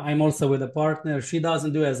 I'm also with a partner. She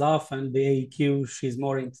doesn't do as often the AEQ. She's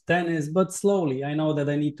more into tennis, but slowly I know that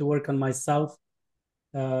I need to work on myself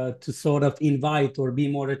to sort of invite or be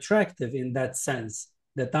more attractive in that sense,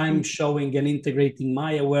 that I'm showing and integrating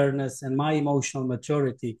my awareness and my emotional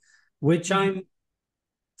maturity, which I'm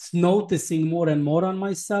noticing more and more on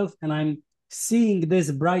myself. And I'm seeing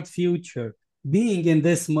this bright future, being in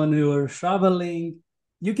this manure, traveling.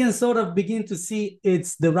 You can sort of begin to see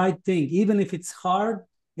it's the right thing, even if it's hard.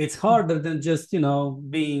 It's harder than just,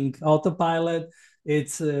 being autopilot.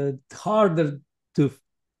 It's harder to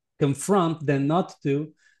confront than not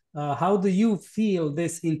to. How do you feel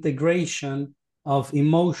this integration of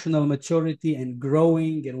emotional maturity and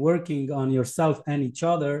growing and working on yourself and each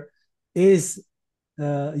other is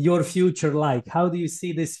your future like? How do you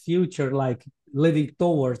see this future like living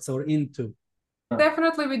towards or into?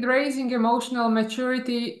 Definitely, with raising emotional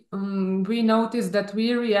maturity, we notice that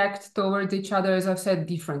we react towards each other, as I've said,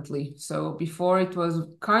 differently. So before it was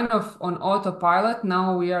kind of on autopilot.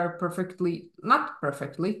 Now we are not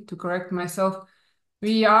perfectly, to correct myself,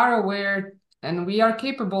 we are aware and we are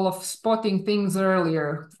capable of spotting things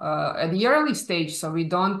earlier, at the early stage. So we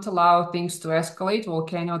don't allow things to escalate,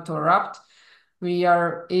 volcano to erupt. We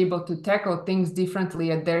are able to tackle things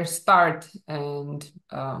differently at their start, and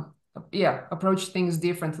approach things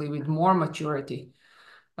differently with more maturity.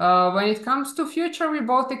 When it comes to future, we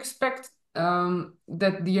both expect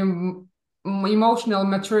that the emotional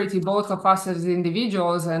maturity, both of us as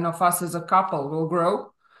individuals and of us as a couple, will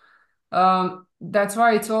grow. That's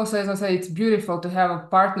why it's also, as I say, it's beautiful to have a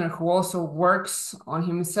partner who also works on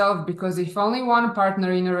himself, because if only one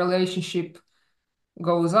partner in a relationship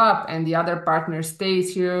goes up and the other partner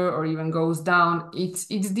stays here or even goes down, it's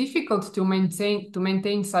difficult to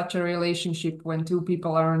maintain such a relationship when two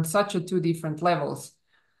people are on such a two different levels.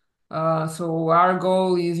 So our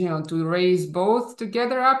goal is, to raise both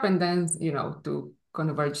together up, and then, to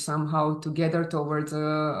converge somehow together towards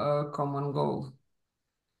a common goal.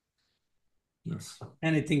 yes.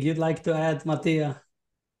 Anything you'd like to add, Matija?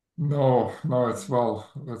 No, no, it's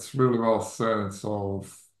really well said. So,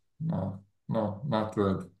 no, no, not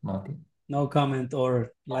good, nothing. No comment,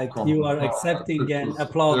 or No like you comment. are No, accepting it and was, yes,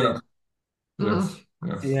 applauding? yes,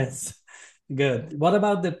 yes. Yes, good. What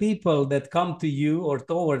about the people that come to you or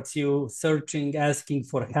towards you searching, asking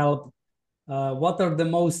for help? What are the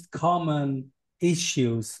most common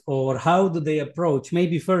issues, or how do they approach?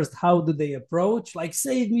 Maybe first, how do they approach? Like,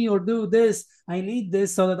 save me or do this. I need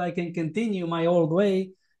this so that I can continue my old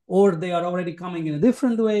way. Or they are already coming in a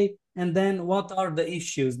different way. And then what are the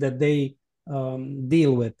issues that they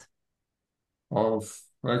deal with?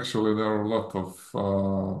 Actually, there are a lot of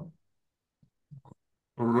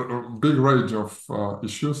big range of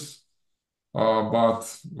issues,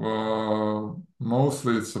 but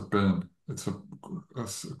mostly it's a pain. It's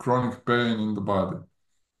a chronic pain in the body.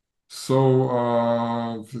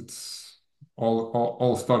 So it's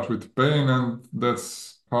all start with pain, and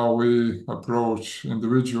that's how we approach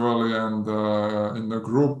individually and in a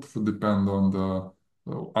group. Depend on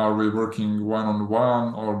are we working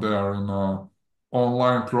one-on-one or they are in a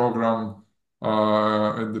online program.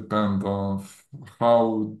 It depends on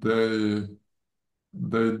how they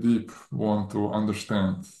deep want to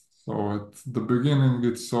understand. So at the beginning,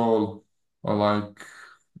 it's all like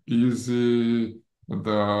easy.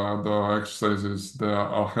 The exercises that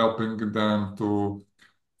are helping them to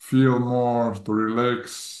feel more, to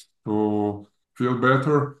relax, to feel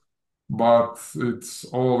better. But it's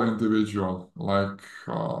all individual, like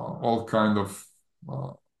all kind of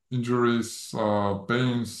injuries,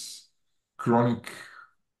 pains, chronic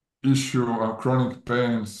chronic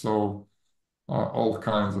pain. So all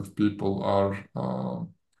kinds of people are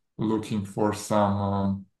looking for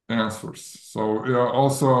some answers. So yeah,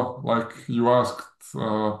 also like you asked,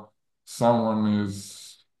 someone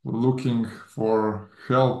is looking for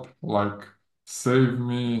help, like save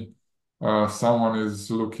me. Someone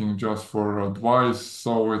is looking just for advice.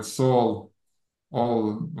 So it's all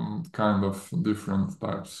kind of different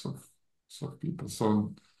types of people.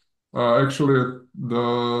 So actually,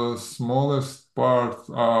 the smallest part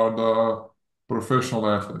are professional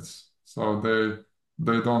athletes. So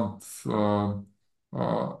they don't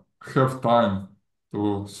have time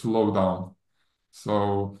to slow down.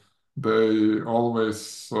 So they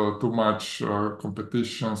always too much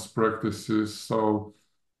competitions, practices. So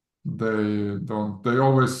they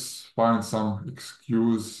always find some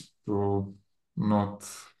excuse to not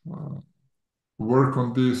work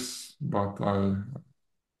on this. But I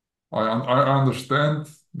understand,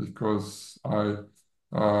 because I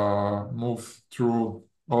moved through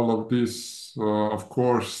all of this. Of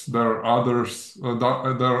course, there are others.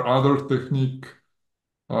 There are other technique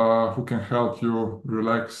who can help you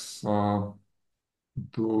relax, to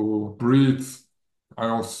breathe. I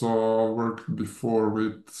also worked before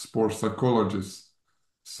with sports psychologists,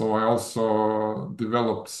 so I also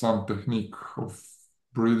developed some technique of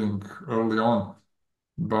breathing early on.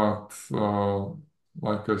 But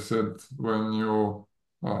like I said, when you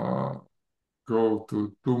go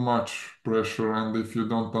to too much pressure, and if you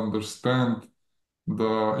don't understand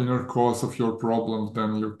the inner cause of your problems,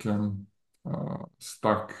 then you can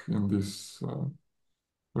stuck in this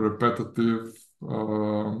repetitive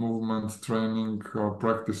movement training,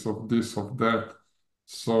 practice of this, of that.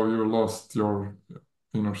 So you lost your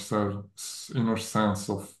inner sense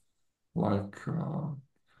of, like,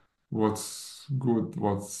 what's good,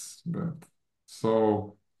 what's bad.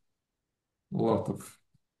 So a lot of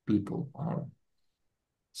people are,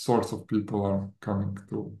 sorts of people are coming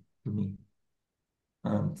to me,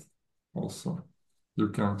 and also you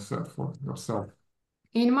can set for yourself.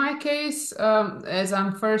 In my case, as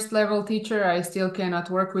I'm first level teacher, I still cannot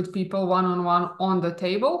work with people one-on-one on the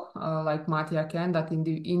table, like Matija can, that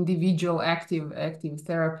individual active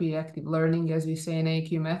therapy, active learning, as we say in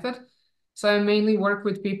AQ method. So I mainly work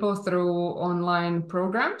with people through online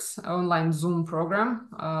programs, online Zoom program.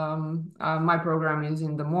 My program is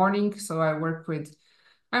in the morning, so I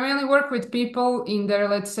mainly work with people in their,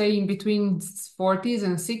 let's say, in between 40s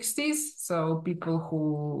and 60s. So people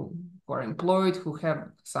who are employed, who have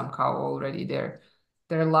somehow already their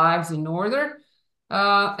lives in order.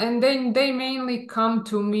 And then they mainly come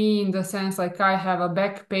to me in the sense like I have a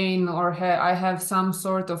back pain, or I have some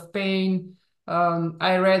sort of pain.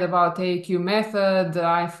 I read about AQ method.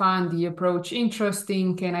 I find the approach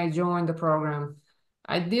interesting. Can I join the program?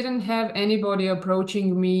 I didn't have anybody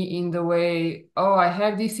approaching me in the way, oh, I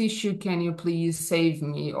have this issue, can you please save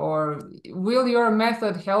me? Or will your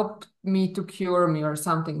method help me to cure me, or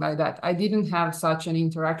something like that? I didn't have such an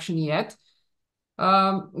interaction yet.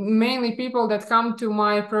 Mainly people that come to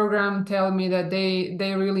my program tell me that they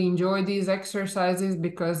really enjoy these exercises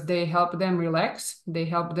because they help them relax, they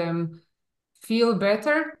help them feel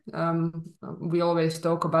better. We always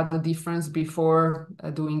talk about the difference before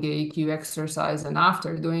doing the AQ exercise and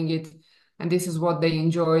after doing it. And this is what they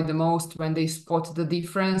enjoy the most, when they spot the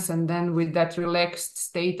difference. And then with that relaxed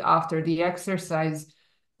state after the exercise,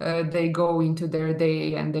 they go into their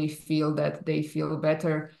day and they feel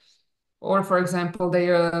better. Or, for example,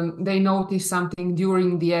 they notice something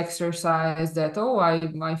during the exercise that, oh,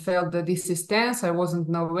 I felt that this is tense. I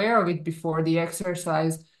wasn't aware of it before the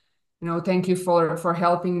exercise. Thank you for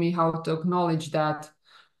helping me how to acknowledge that.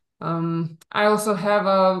 I also have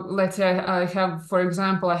let's say I have, for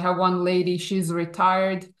example, I have one lady, she's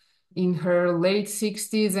retired in her late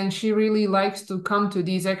 60s, and she really likes to come to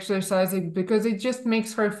these exercises because it just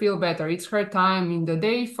makes her feel better. It's her time in the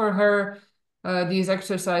day for her. These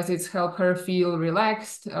exercises help her feel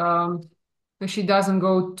relaxed. She doesn't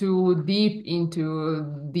go too deep into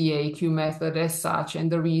the AQ method as such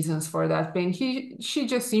and the reasons for that pain. She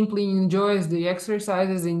just simply enjoys the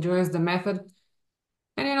exercises, enjoys the method.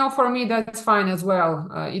 And for me, that's fine as well.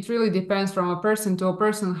 It really depends from a person to a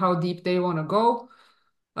person how deep they want to go.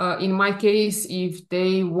 In my case, if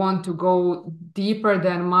they want to go deeper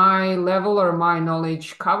than my level or my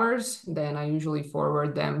knowledge covers, then I usually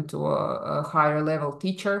forward them to a higher level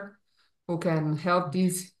teacher who can help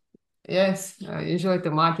these. Yes, usually to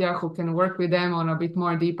Matija, who can work with them on a bit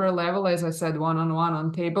more deeper level, as I said, one-on-one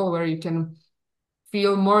on table, where you can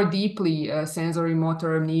feel more deeply sensory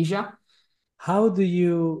motor amnesia. How do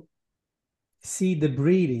you see the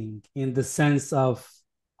breathing in the sense of,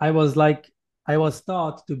 I was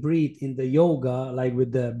taught to breathe in the yoga, like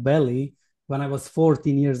with the belly, when I was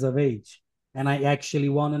 14 years of age. And I actually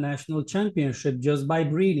won a national championship just by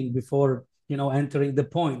breathing before, entering the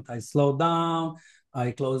point. I slowed down,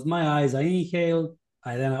 I closed my eyes, I inhaled,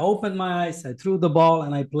 then I opened my eyes, I threw the ball,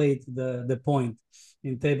 and I played the point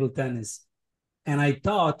in table tennis. And I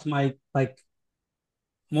thought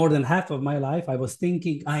more than half of my life, I was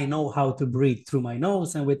thinking I know how to breathe through my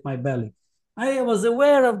nose and with my belly. I was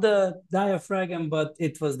aware of the diaphragm, but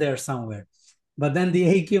it was there somewhere. But then the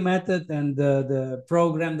AQ method and the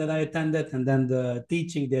program that I attended, and then the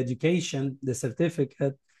teaching, the education, the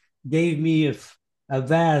certificate, gave me a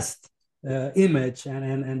vast image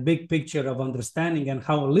and big picture of understanding and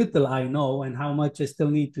how little I know and how much I still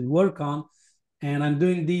need to work on. And I'm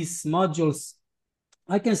doing these modules,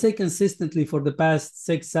 I can say consistently for the past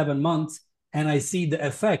 6, 7 months, and I see the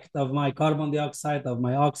effect of my carbon dioxide, of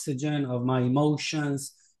my oxygen, of my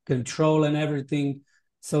emotions, control, and everything.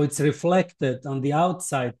 So it's reflected on the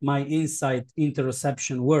outside, my inside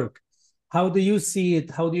interoception work. How do you see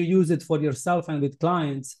it? How do you use it for yourself and with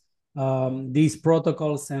clients? These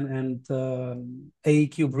protocols and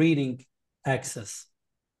AEQ breathing access.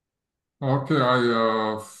 Okay,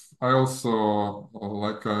 I also,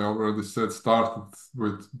 like I already said, started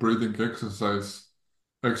with breathing exercises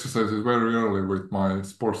very early with my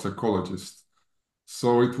sports psychologist.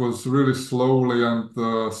 So it was really slowly and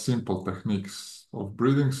simple techniques of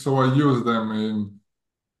breathing. So I use them in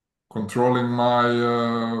controlling my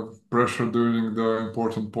pressure during the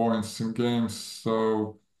important points in games.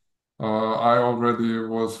 So I already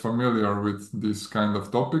was familiar with this kind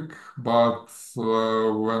of topic, but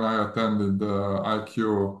when I attended the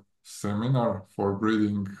IQ seminar for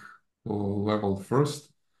breathing level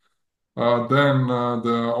first, then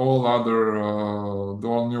the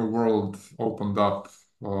whole new world opened up.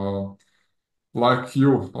 Like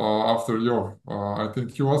you, after your, I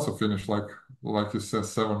think you also finished like you said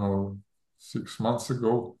 7 or 6 months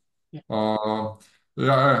ago. Yeah.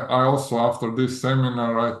 Yeah, I also after this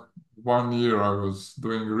seminar, 1 year I was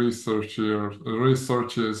doing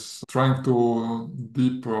researches, trying to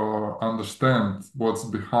deep understand what's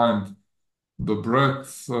behind the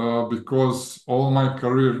breath, because all my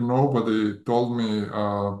career nobody told me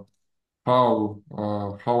how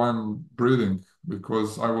I'm breathing,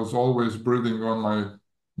 because I was always breathing on my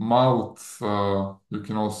mouth. You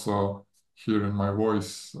can also hear in my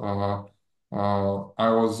voice. I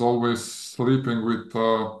was always sleeping with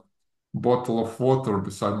a bottle of water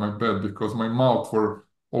beside my bed because my mouth were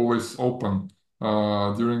always open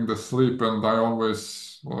during the sleep, and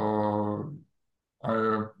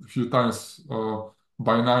a few times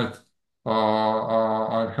by night,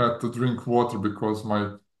 I had to drink water because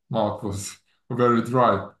my mouth was very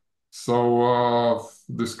dry. So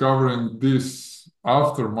discovering this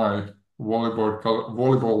after my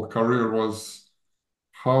volleyball career was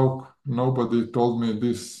how nobody told me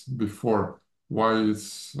this before. Why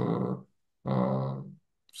it's uh,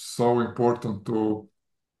 so important to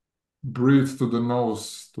breathe to the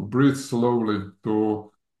nose, to breathe slowly,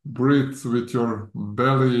 to breathe with your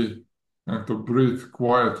belly, and to breathe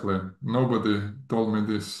quietly. Nobody told me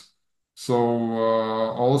this. So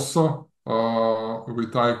also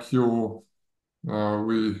with IQ,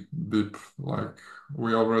 we deep, like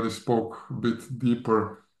we already spoke a bit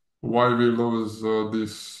deeper, why we lose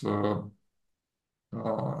this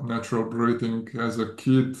natural breathing as a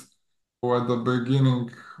kid. So at the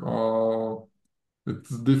beginning,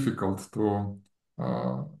 it's difficult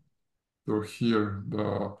uh, to hear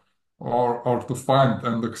or to find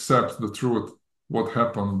and accept the truth, what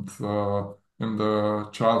happened in the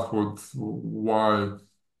childhood, why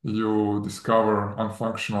you discover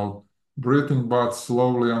unfunctional breathing, but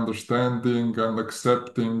slowly understanding and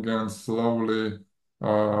accepting and slowly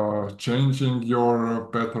changing your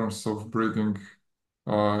patterns of breathing,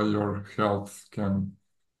 your health can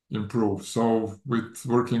improve. So with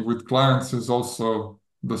working with clients is also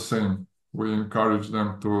the same. We encourage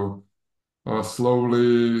them to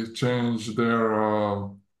slowly change their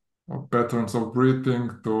patterns of breathing,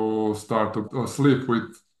 to start to sleep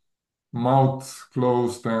with mouth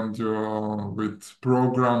closed, and with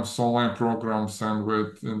programs, online programs, and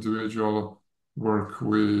with individual work,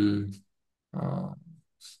 we uh,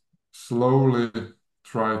 slowly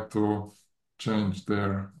try to change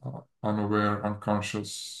their unaware,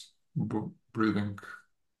 unconscious breathing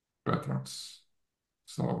patterns.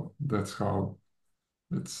 So that's how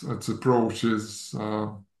its approach is.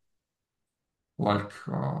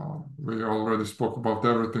 We already spoke about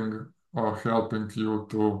everything, helping you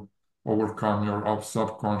to overcome your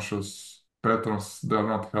subconscious patterns. They're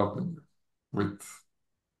not helping you with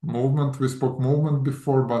movement. We spoke movement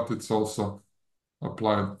before, but it's also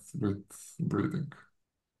applied with breathing.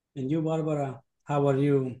 And you, Barbara, how are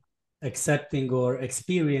you accepting or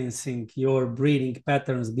experiencing your breathing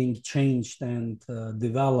patterns being changed and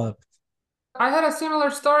developed? I had a similar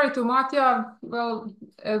story to Matija, well,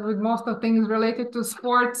 as with most of things related to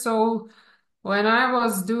sport. So When I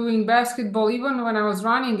was doing basketball, even when I was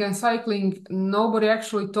running and cycling, nobody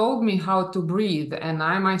actually told me how to breathe. And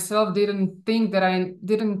I myself didn't think that I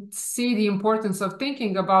didn't see the importance of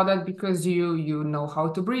thinking about that because you know how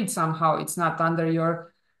to breathe somehow. It's not under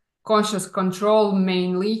your conscious control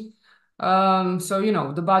mainly.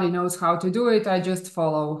 So the body knows how to do it. I just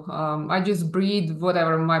follow. I just breathe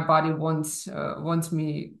whatever my body wants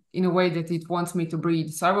me in a way that it wants me to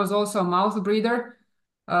breathe. So I was also a mouth breather.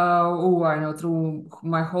 I know through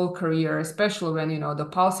my whole career, especially when the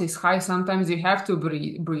pulse is high, sometimes you have to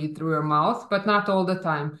breathe through your mouth, but not all the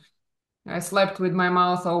time. I slept with my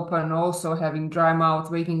mouth open, also having dry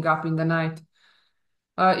mouth, waking up in the night.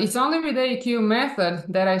 It's only with the AQ method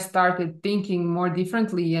that I started thinking more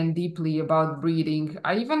differently and deeply about breathing.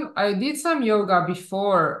 I did some yoga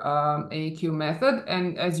before AQ method,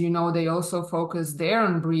 and as you know, they also focus there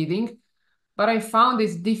on breathing. But I found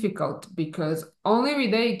this difficult because only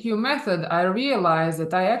with the AQ method I realized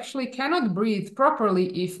that I actually cannot breathe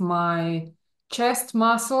properly if my chest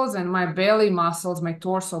muscles and my belly muscles, my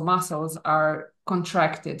torso muscles are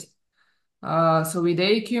contracted. So with the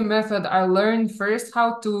AQ method, I learned first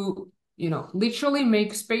how to, literally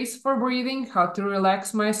make space for breathing, how to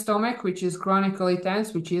relax my stomach, which is chronically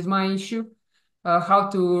tense, which is my issue, how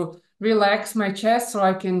to relax my chest so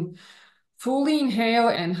I can fully inhale,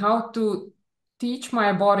 and how to teach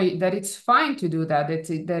my body that it's fine to do that,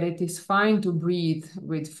 that it is fine to breathe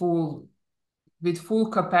with full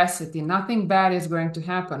capacity. Nothing bad is going to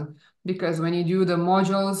happen because when you do the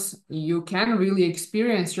modules, you can really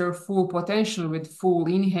experience your full potential with full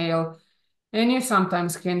inhale, and you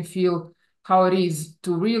sometimes can feel how it is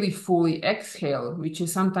to really fully exhale, which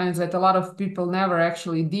is sometimes that a lot of people never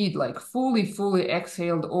actually did, like fully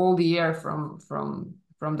exhaled all the air from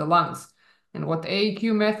the lungs. And what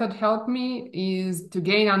AQ method helped me is to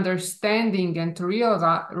gain understanding and to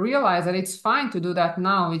realize that it's fine to do that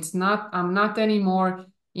now. I'm not anymore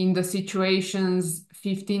in the situations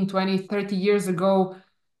 15, 20, 30 years ago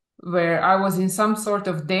where I was in some sort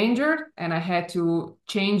of danger and I had to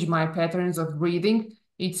change my patterns of breathing.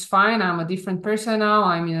 It's fine. I'm a different person now.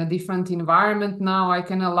 I'm in a different environment now. I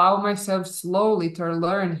can allow myself slowly to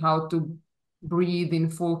learn how to breathe in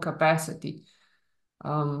full capacity.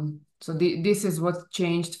 So this is what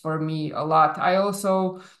changed for me a lot. I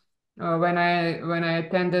also, when I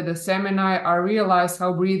attended the seminar, I realized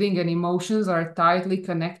how breathing and emotions are tightly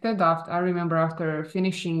connected. I remember after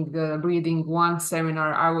finishing the breathing one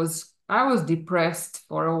seminar, I was depressed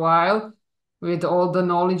for a while with all the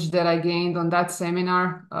knowledge that I gained on that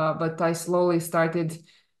seminar. But I slowly started,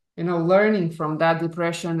 learning from that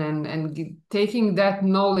depression and taking that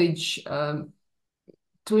knowledge to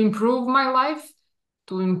improve my life,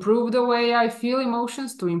 to improve the way I feel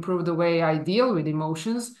emotions, to improve the way I deal with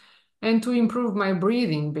emotions, and to improve my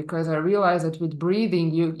breathing, because I realize that with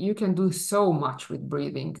breathing, you can do so much with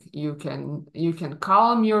breathing. You can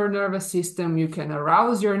calm your nervous system, you can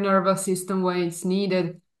arouse your nervous system when it's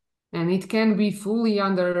needed, and it can be fully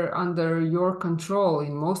under your control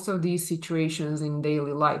in most of these situations in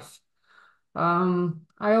daily life.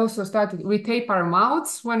 I also we tape our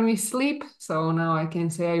mouths when we sleep. So now I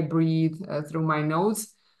can say I breathe through my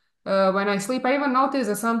nose. When I sleep, I even notice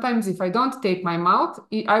that sometimes if I don't tape my mouth,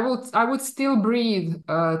 I would still breathe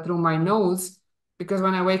through my nose, because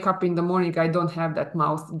when I wake up in the morning, I don't have that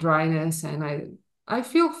mouth dryness and I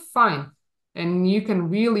feel fine. And you can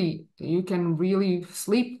really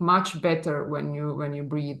sleep much better when you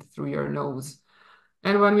breathe through your nose.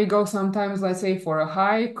 And when we go sometimes, let's say for a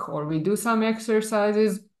hike or we do some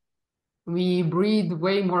exercises, we breathe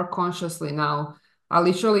way more consciously now. I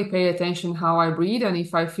literally pay attention how I breathe, and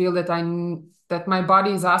if I feel that my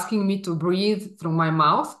body is asking me to breathe through my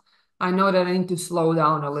mouth, I know that I need to slow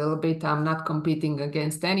down a little bit. I'm not competing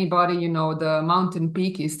against anybody. The mountain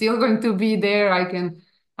peak is still going to be there.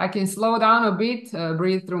 I can slow down a bit,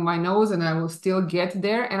 breathe through my nose, and I will still get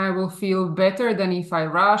there, and I will feel better than if I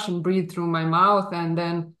rush and breathe through my mouth and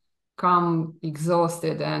then come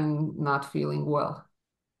exhausted and not feeling well.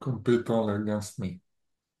 Compete only against me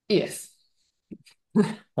Yes.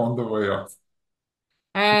 on the way up.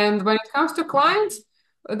 And when it comes to clients,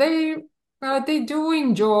 they they do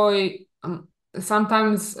enjoy,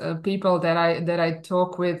 sometimes people that I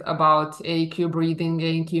talk with about AQ breathing,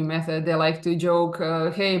 AQ method, they like to joke,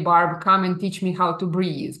 "Hey Barb, come and teach me how to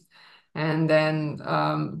breathe." And then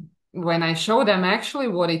when I show them actually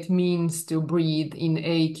what it means to breathe in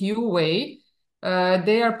AQ way,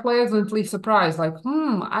 they are pleasantly surprised, like,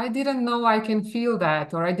 I didn't know I can feel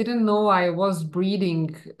that, or I didn't know I was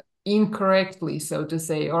breathing incorrectly, so to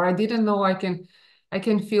say, or I didn't know I can I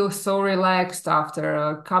can feel so relaxed after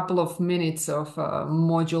a couple of minutes of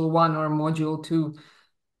module 1 or module 2.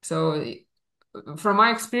 So from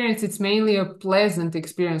my experience, it's mainly a pleasant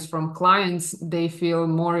experience. From clients, they feel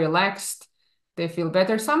more relaxed, they feel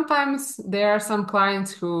better. Sometimes there are some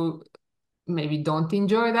clients who maybe don't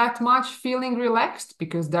enjoy that much feeling relaxed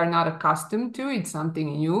because they're not accustomed to it,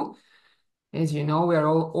 something new. As you know, we're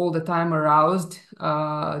all the time aroused,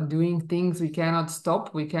 doing things we cannot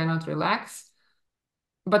stop, we cannot relax.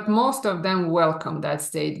 But most of them welcome that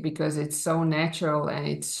state because it's so natural and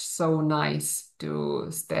it's so nice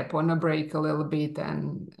to step on a break a little bit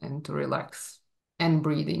and to relax. And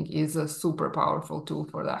breathing is a super powerful tool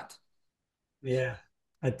for that. Yeah,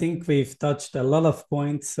 I think we've touched a lot of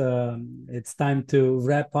points. It's time to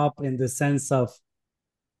wrap up in the sense of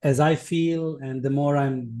as I feel, and the more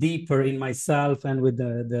I'm deeper in myself and with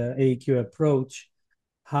the AQ approach,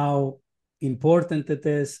 how important it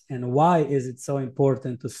is and why is it so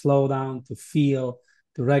important to slow down, to feel,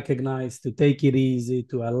 to recognize, to take it easy,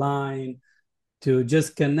 to align, to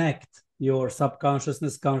just connect your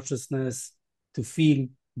subconsciousness, consciousness, to feel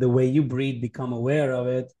the way you breathe, become aware of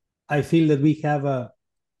it. I feel that we have a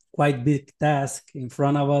quite big task in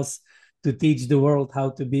front of us to teach the world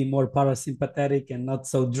how to be more parasympathetic and not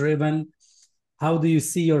so driven. How do you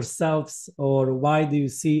see yourselves, or why do you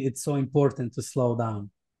see it so important to slow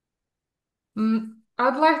down?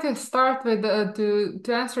 I'd like to start with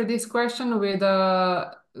to answer this question with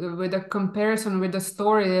a comparison with the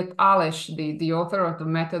story that Alesh, the author of the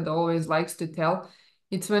method, always likes to tell.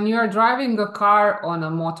 It's when you are driving a car on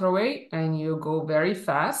a motorway and you go very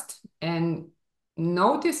fast and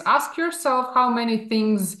ask yourself how many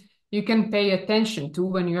things you can pay attention to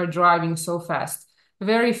when you're driving so fast.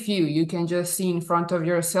 Very few. You can just see in front of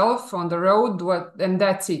yourself on the road, and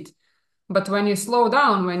that's it. But when you slow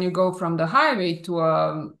down, when you go from the highway to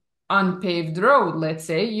a unpaved road, let's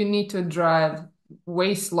say, you need to drive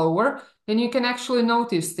way slower and you can actually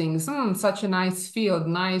notice things. Such a nice field,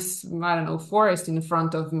 nice, I don't know, forest in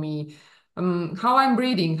front of me. How I'm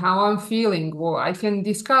breathing, how I'm feeling. Well, I can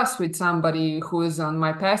discuss with somebody who is on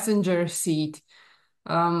my passenger seat.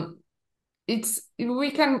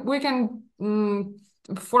 We can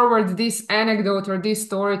forward this anecdote or this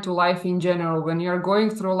story to life in general. When you're going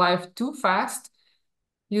through life too fast,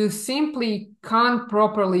 you simply can't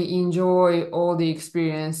properly enjoy all the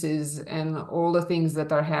experiences and all the things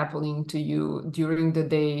that are happening to you during the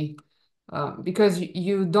day, because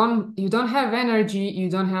you don't have energy. You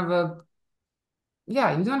don't have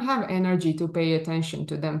energy to pay attention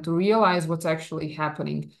to them, to realize what's actually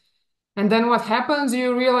happening. And then what happens,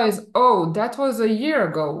 you realize, oh, that was a year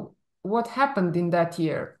ago. What happened in that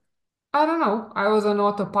year? I don't know. I was on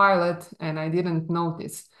autopilot and I didn't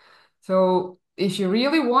notice. So if you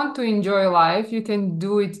really want to enjoy life, you can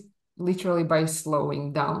do it literally by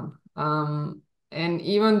slowing down. And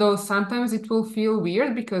even though sometimes it will feel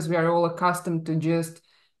weird because we are all accustomed to just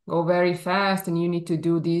go very fast and you need to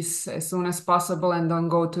do this as soon as possible and then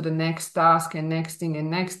go to the next task and next thing and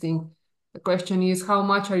next thing. The question is, how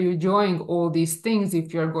much are you enjoying all these things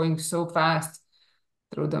if you're going so fast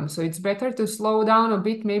through them? So it's better to slow down a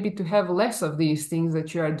bit, maybe to have less of these things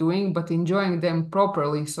that you are doing, but enjoying them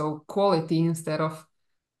properly. So quality instead of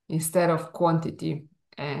quantity.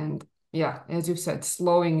 And yeah, as you said,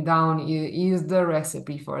 slowing down is the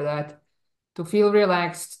recipe for that. To feel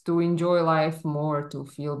relaxed, to enjoy life more, to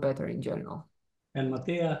feel better in general. And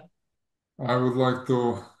Matija? I would like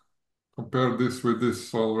to compare this with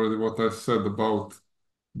this already, what I said about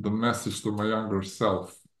the message to my younger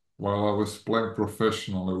self while I was playing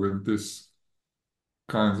professionally with this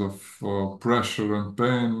kinds of pressure and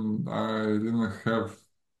pain. I didn't have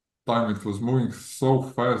time. It was moving so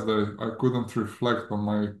fast that I couldn't reflect on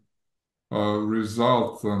my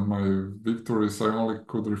result and my victories. I only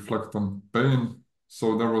could reflect on pain.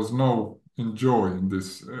 So there was no enjoy in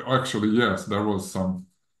this. Actually, yes, there was some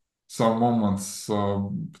moments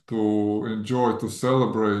to enjoy, to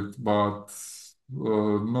celebrate, but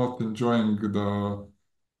not enjoying the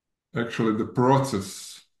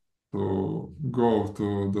process to go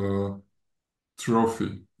to the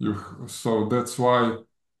trophy. So that's why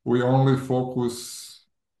we only focus.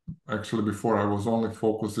 Actually, before I was only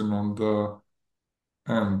focusing end,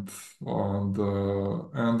 on the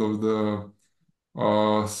end of the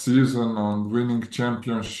season, on winning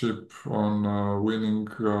championship, on winning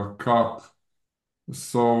cup.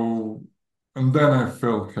 So, and then I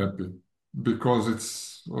felt happy because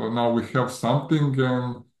it's now we have something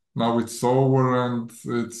and now it's over and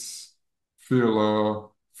it's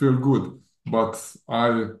feel good. But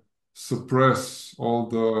I suppress all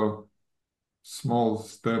the small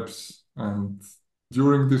steps and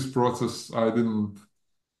during this process, I didn't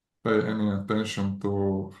pay any attention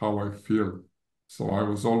to how I feel. So I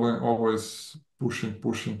was always pushing,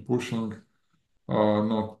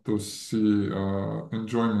 not to see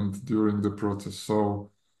enjoyment during the process.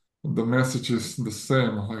 So the message is the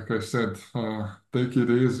same. Like I said, take it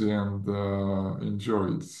easy and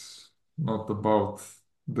enjoy. It's not about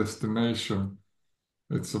destination.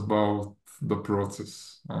 It's about the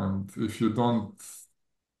process. And if you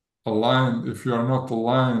are not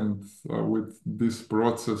aligned with this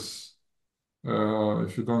process,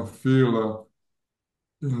 if you don't feel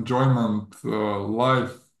enjoyment,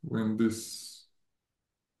 life in this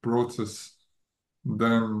process,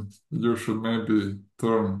 then you should maybe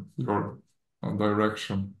turn your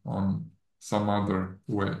direction on some other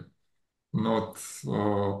way, not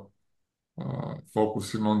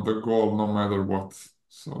focusing on the goal no matter what.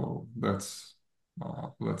 So that's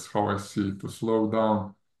how I see it, to slow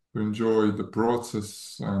down, to enjoy the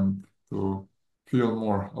process, and to feel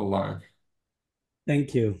more alive.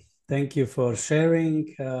 Thank you. Thank you for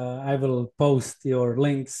sharing. I will post your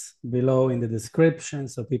links below in the description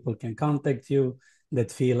so people can contact you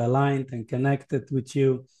that feel aligned and connected with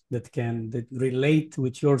you, that relate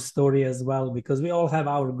with your story as well, because we all have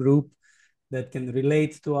our group that can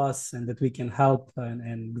relate to us and that we can help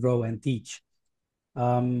and grow and teach.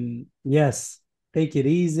 Yes, take it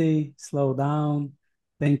easy, slow down.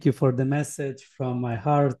 Thank you for the message from my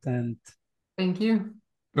heart. And Thank you.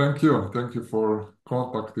 Thank you. Thank you for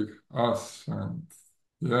contacting us. And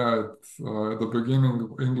yeah, at the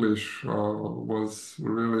beginning, English was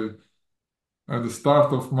really, at the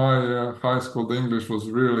start of my high school, the English was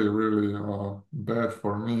really, really bad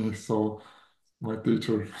for me. So my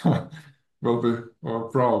teacher will be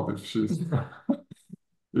proud if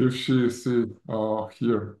if she see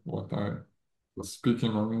hear what I was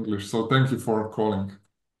speaking on English. So thank you for calling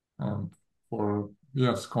and for,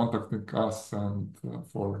 yes, contacting us and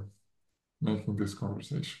for making this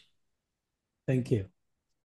conversation. thank you.